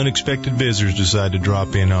case unexpected visitors decide to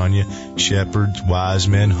drop in on you, shepherds, wise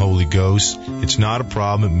men, holy ghosts, it's not a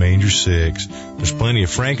problem at Manger 6. There's plenty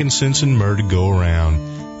of frankincense and myrrh to go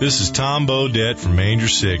around. This is Tom Bodette from Manger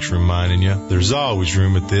 6 reminding you there's always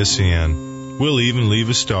room at this inn. We'll even leave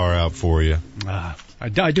a star out for you. I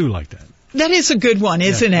do like that. That is a good one,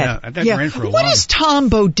 isn't it? Yeah, I think we're in for a What long... is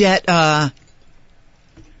Tom Bodette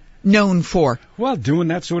known for? Well, doing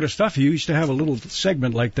that sort of stuff. He used to have a little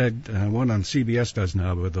segment like that one on CBS does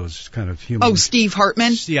now with those kind of human... Oh, Steve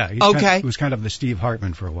Hartman? Yeah. Okay. He was kind of the Steve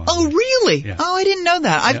Hartman for a while. Oh, really? Yeah. Oh, I didn't know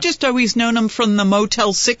that. I've just always known him from the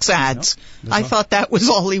Motel 6 ads. I thought that was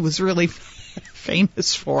all he was really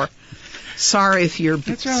famous for. Sorry if you're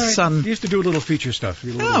That's all right. some... He used to do little feature stuff.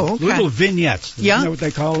 Okay. Little vignettes. Yeah. You know what they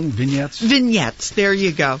call them? Vignettes? Vignettes. There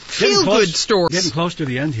you go. Feel-good stories. Getting close to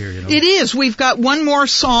the end here, you know. It is. We've got one more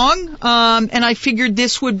song, and I figured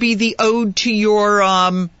this would be the ode to your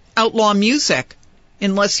outlaw music,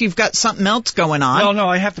 unless you've got something else going on. Well, no,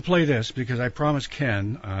 I have to play this because I promised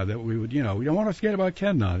Ken that we would, we don't want to forget about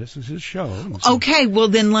Ken now. This is his show. So, okay, well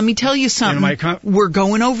then let me tell you something. We're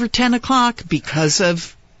going over 10 o'clock because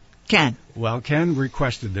of Ken. Well, Ken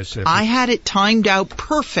requested this. I had it timed out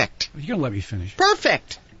perfect. You're going to let me finish.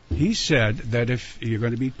 Perfect. He said that if you're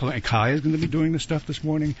going to be playing, Kai is going to be doing the stuff this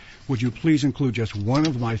morning, would you please include just one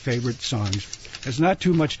of my favorite songs? It's not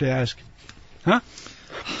too much to ask. Huh?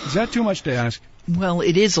 Is that too much to ask? Well,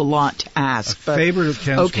 it is a lot to ask. A favorite of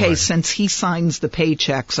Ken's. Okay, since he signs the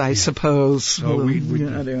paychecks, I suppose. So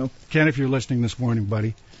Ken, if you're listening this morning,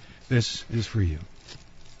 buddy, this is for you.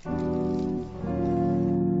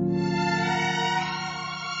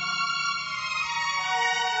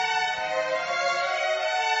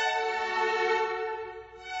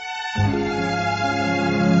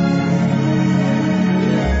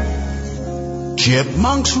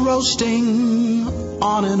 Chipmunks roasting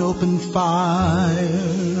on an open fire,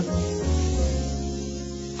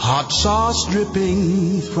 hot sauce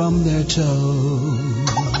dripping from their toes.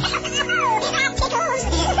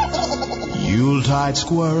 Yuletide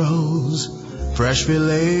squirrels, fresh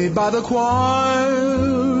filleted by the choir.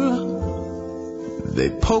 They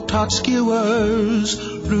poked hot skewers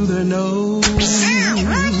through their nose.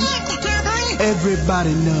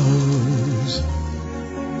 Everybody knows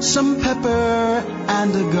some pepper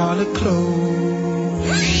and a garlic clove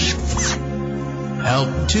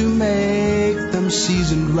help to make them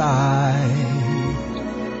seasoned right.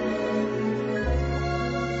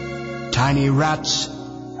 Tiny rats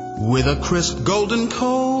with a crisp golden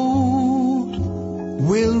coat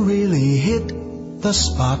will really hit the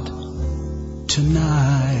spot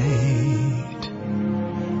tonight.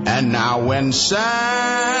 And now when Santa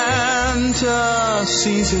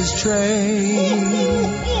sees his tray,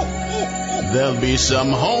 there'll be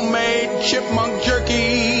some homemade chipmunk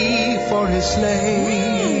jerky for his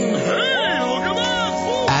sleigh.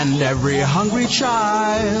 And every hungry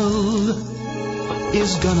child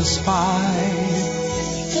is gonna spy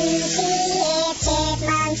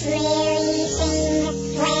chipmunks really sing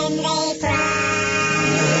when they cry.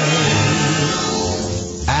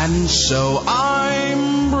 And so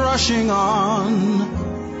I'm brushing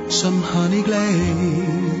on some honey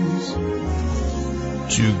glaze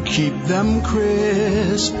to keep them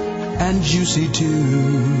crisp and juicy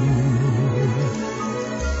too.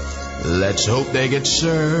 Let's hope they get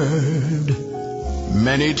served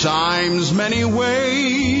many times, many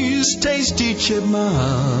ways. Tasty chipmunks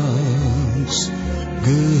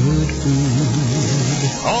good food.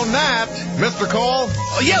 Oh, Nat, Mr. Cole?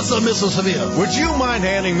 Yes, sir, Mr. Seville. Would you mind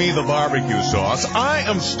handing me the barbecue sauce? I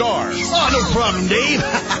am starved. Oh, no problem, Dave.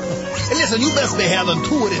 And listen, you best be having 2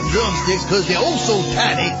 of them drumsticks because they're oh so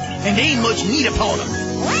tiny and there ain't much meat upon them.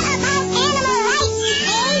 What about animal rights,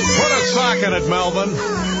 Dave? Put a sock in it, Melvin.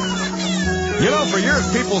 You know, for years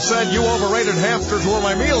people said you overrated hamsters were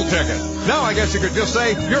my meal ticket. Now I guess you could just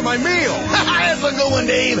say you're my meal. That's a good one,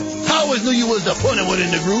 Dave. I always knew you was the funny one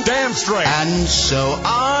in the group. Damn straight. And so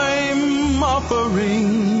I'm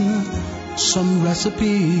offering some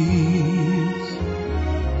recipes.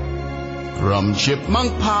 From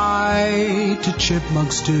chipmunk pie to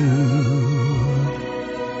chipmunk stew.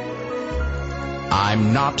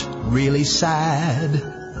 I'm not really sad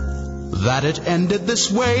that it ended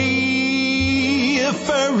this way.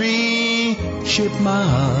 Furry chipmunks,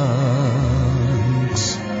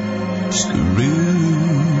 screw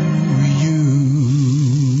you.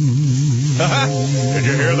 Did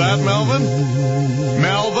you hear that, Melvin?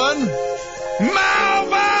 Melvin?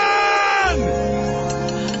 Melvin!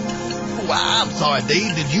 Wow, I'm sorry,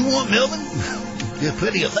 Dave. Did you want Melvin? There's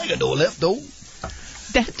plenty of Theodore left, though.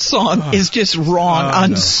 That song is just wrong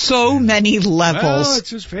on so many levels. Well,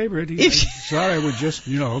 it's his favorite. I thought I would just,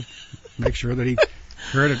 make sure that he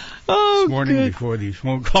heard it this morning before these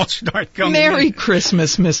phone calls start coming Merry in.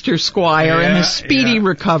 Christmas, Mr. Squire, and a speedy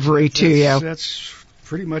recovery to you. That's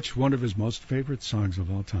pretty much one of his most favorite songs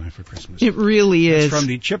of all time for Christmas. It really is. It's from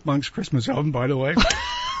the Chipmunks Christmas album, by the way.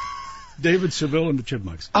 David Seville and the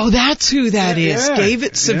Chipmunks. Oh, that's who that is. Yeah,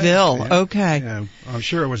 David Seville. Yeah. Okay. Yeah, I'm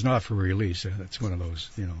sure it was not for release. That's one of those,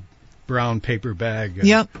 brown paper bag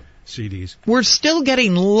CDs. We're still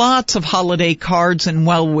getting lots of holiday cards and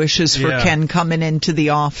well wishes for Ken coming into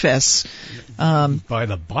the office. By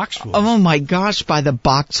the boxful. Oh my gosh, by the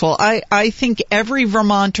boxful. I think every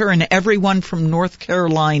Vermonter and everyone from North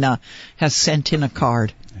Carolina has sent in a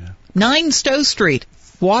card. Yeah. 9 Stowe Street,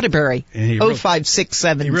 Waterbury,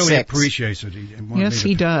 05676. He really appreciates it. Yes,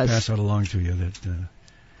 he does. Pass that along to you. That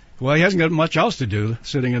well, he hasn't got much else to do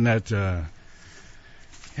sitting in that.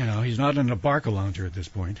 He's not in a Barcalounger at this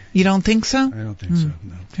point. You don't think so? I don't think so,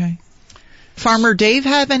 no. Okay. Farmer Dave,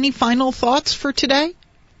 have any final thoughts for today?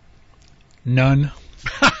 None.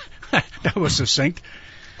 That was succinct.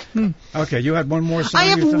 Okay, you had one more song? I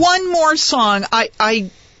have one more song. I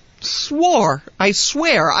swear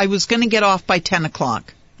I was going to get off by 10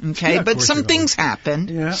 o'clock. Okay, Yeah, but some things happened.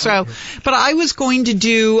 Yeah, so, okay. But I was going to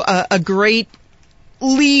do a great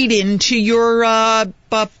lead into your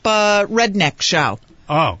redneck show.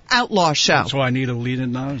 Oh. Outlaw show. So I need a lead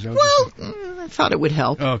in now? Is that I thought it would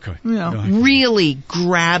help. Okay. Really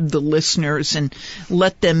grab the listeners and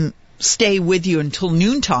let them stay with you until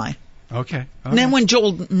noontime. Okay. And then when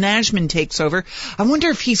Joel Nashman takes over, I wonder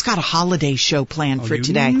if he's got a holiday show planned for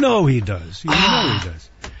today. No, he does. You know he does.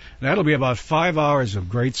 That'll be about 5 hours of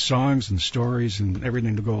great songs and stories and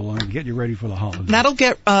everything to go along to get you ready for the holidays. That'll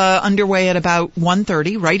get underway at about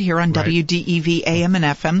 1:30 right here on WDEV AM and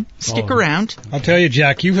FM. Stick around. I'll tell you,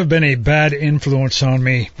 Jack, you have been a bad influence on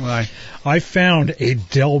me. Why? I found a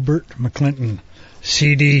Delbert McClinton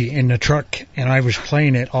CD in the truck, and I was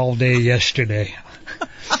playing it all day yesterday.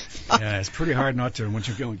 Yeah, it's pretty hard not to once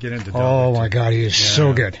you get into Delbert. Oh, my God, he is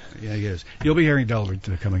so good. Yeah, he is. You'll be hearing Delbert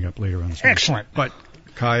coming up later on this morning. Excellent. But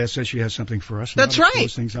Kaya says she has something for us. That's now to right.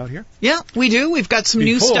 close things out here. Yeah, we do. We've got some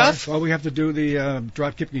new stuff. Well, we have to do the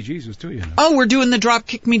Drop Kick Me Jesus, too, Oh, we're doing the Drop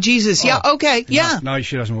Kick Me Jesus. Yeah, okay, yeah. Now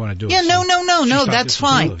she doesn't want to do it. Yeah, no, that's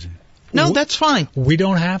fine. No, that's fine. We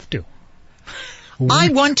don't have to. I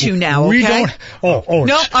want to now, okay? We don't. Oh.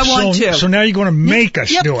 No, I want to. So now you're going to make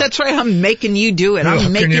us do it. That's right. I'm making you do it.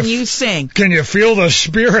 I'm making you sing. Can you feel the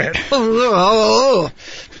spirit? So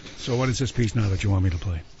what is this piece now that you want me to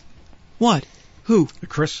play? What? Who?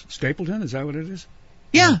 Chris Stapleton? Is that what it is?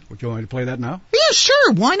 Yeah. Would you want me to play that now? Yeah,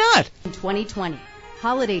 sure. Why not? In 2020,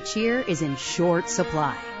 holiday cheer is in short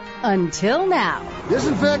supply. Until now.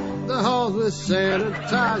 Disinfect the halls with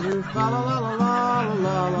sanitizer, fa la la la la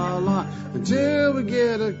la la la, until we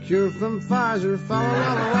get a cure from Pfizer, fa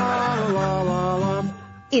la la la la la la.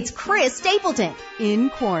 It's Chris Stapleton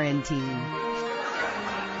in quarantine.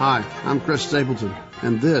 Hi, I'm Chris Stapleton,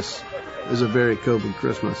 and this is a very COVID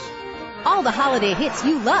Christmas. All the holiday hits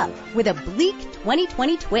you love with a bleak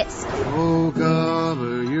 2020 twist. Oh,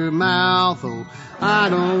 cover your mouth, oh, I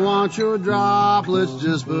don't want your droplets,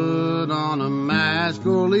 just put on a mask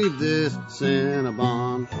or leave this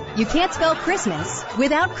Cinnabon. You can't spell Christmas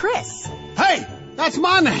without Chris. Hey, that's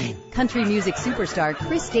my name. Country music superstar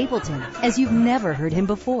Chris Stapleton, as you've never heard him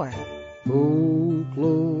before. Oh,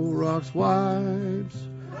 Clorox wipes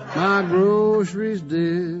My groceries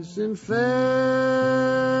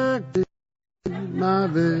disinfected. My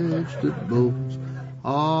vegetables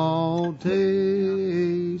all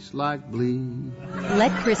taste like bleed.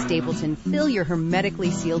 Let Chris Stapleton fill your hermetically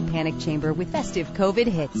sealed panic chamber with festive COVID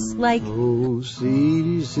hits like Oh,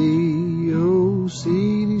 CDC, oh,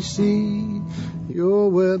 CDC, your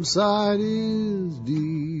website is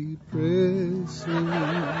depressing.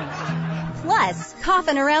 Plus,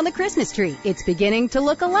 coughing around the Christmas tree. It's beginning to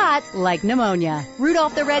look a lot like pneumonia.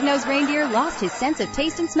 Rudolph the Red-Nosed Reindeer lost his sense of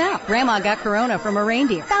taste and smell. Grandma got corona from a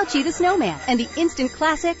reindeer. Fauci the Snowman. And the instant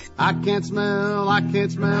classic, I can't smell,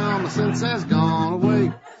 my sense has gone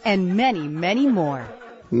away. and many, many more.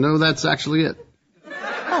 No, that's actually it.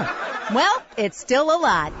 Oh, well, it's still a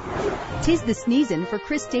lot. 'Tis the sneezin' for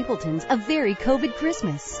Chris Stapleton's A Very COVID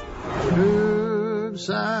Christmas.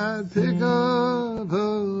 Curbside pickup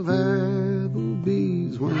of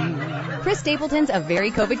Applebee's wings. Chris Stapleton's A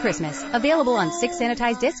Very COVID Christmas. Available on 6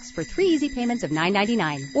 sanitized discs for 3 easy payments of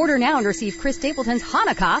 $9.99. Order now and receive Chris Stapleton's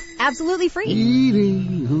Hanukkah absolutely free.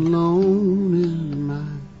 Eating alone in my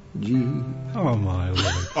Jeep. Oh, my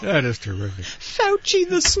Lord. That is terrific. Fauci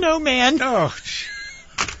the Snowman. Oh,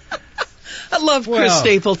 I love Chris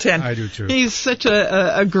Stapleton. I do, too. He's such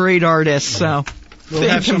a great artist, so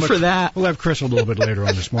thank him for that. We'll have Chris a little bit later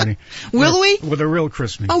on this morning. Will we? With a real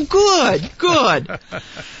Christmas. Oh, good.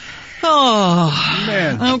 Oh,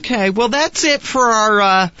 man. Okay, well, that's it for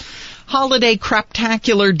our holiday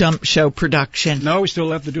Crap-tacular dump show production. No, we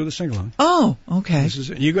still have to do the sing-along. Oh, okay. This is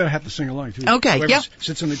it. You're going to have to sing along, too. Okay, Whoever yeah.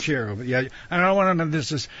 sits in the chair. But yeah, I don't want to know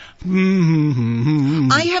this is...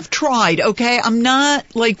 I have tried, okay? I'm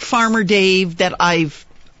not like Farmer Dave that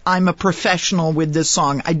I'm a professional with this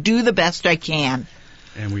song. I do the best I can.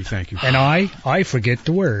 And we thank you. And I forget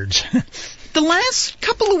the words. The last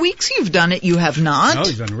couple of weeks you've done it, you have not. No,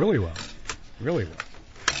 you've done really well. Really well.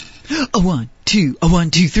 A 1, 2, a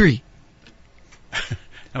 1, 2, 3.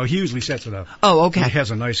 Now, he usually sets it up. Oh, okay. He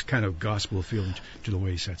has a nice kind of gospel feel to the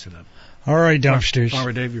way he sets it up. All right, dumpsters.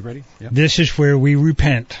 Farmer Dave, you ready? Yep. This is where we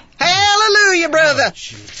repent Hallelujah, brother.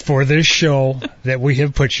 for this show that we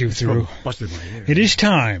have put you through. Busted my ear. It is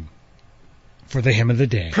time for the hymn of the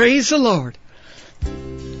day. Praise the Lord.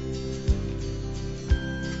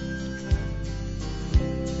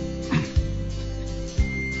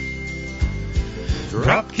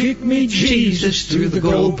 Drop kick me, Jesus, through the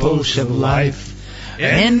goalposts of life.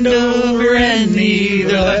 End over and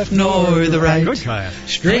neither left nor the right. Good, Kyle.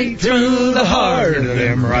 Straight through the heart of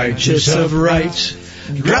them righteous of rights.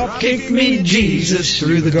 Drop kick me, Jesus,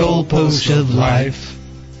 through the goalposts of life.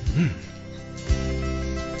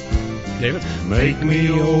 David? Make me,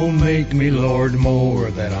 oh, make me, Lord, more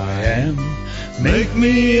than I am. Make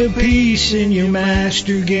me a piece in your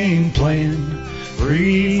master game plan.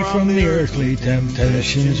 Free from the earthly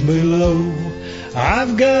temptations below.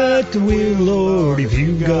 I've got the will, Lord, if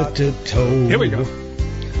you've got the toe. Here we go.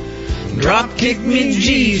 Drop kick me,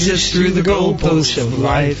 Jesus, through the goalposts of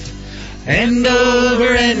life. End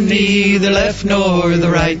over and neither left nor the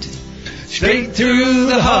right. Straight through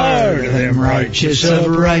the heart of them righteous of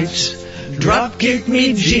rights. Drop kick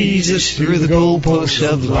me, Jesus, through the goalposts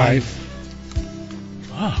of life.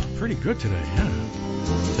 Oh, pretty good today, yeah.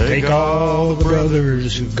 Take all the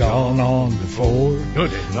brothers who've gone on before.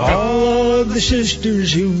 Good. And all of the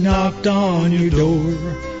sisters who knocked on your door.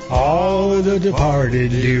 All of the departed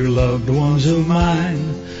dear loved ones of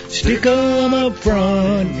mine. Stick 'em up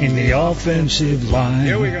front in the offensive line.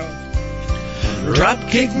 Here we go. Drop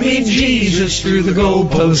kick me, Jesus, through the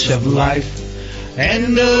goalposts of life.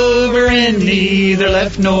 End over and neither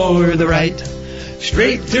left nor the right.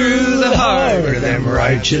 Straight through the heart of them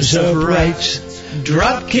righteous of rights.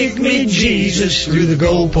 Drop kick me, Jesus, through the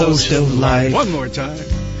goalpost of life. One more time.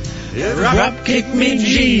 Drop kick me,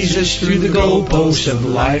 Jesus, through the goalpost of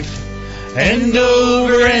life. End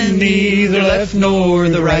over and neither left nor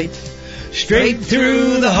the right. Straight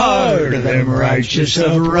through the heart of them righteous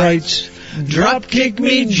of rights. Drop kick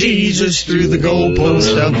me, Jesus, through the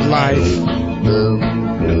goalpost of life.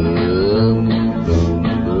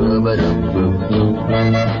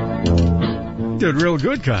 Did real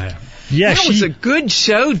good, Kaya. Yes, that was a good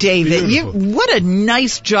show, David. What a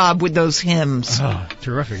nice job with those hymns. Oh,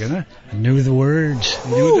 terrific, isn't it? Knew the words.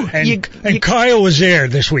 Ooh, And Kyle was there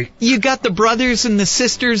this week. You got the brothers and the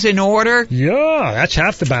sisters in order. Yeah, that's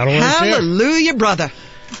half the battle right there. Hallelujah, brother.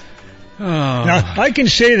 Oh. Now, I can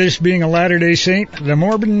say this, being a Latter-day Saint, the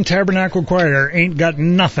Mormon Tabernacle Choir ain't got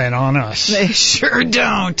nothing on us. They sure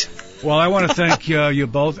don't. Well, I want to thank you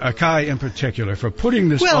both, Kai in particular, for putting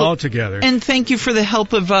this all together. And thank you for the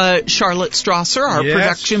help of Charlotte Strasser, our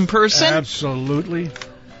production person. Absolutely.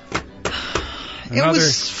 It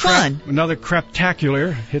was fun. Another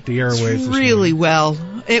Crap-tacular hit the airwaves. Really well.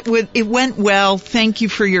 It went well. Thank you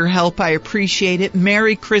for your help. I appreciate it.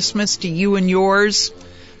 Merry Christmas to you and yours.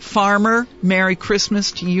 Farmer, Merry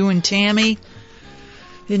Christmas to you and Tammy.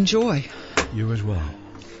 Enjoy. You as well.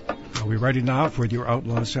 Are we ready now for your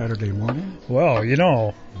Outlaw Saturday morning?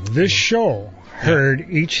 Well, this show heard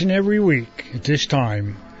each and every week at this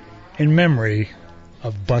time in memory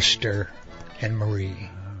of Buster and Marie.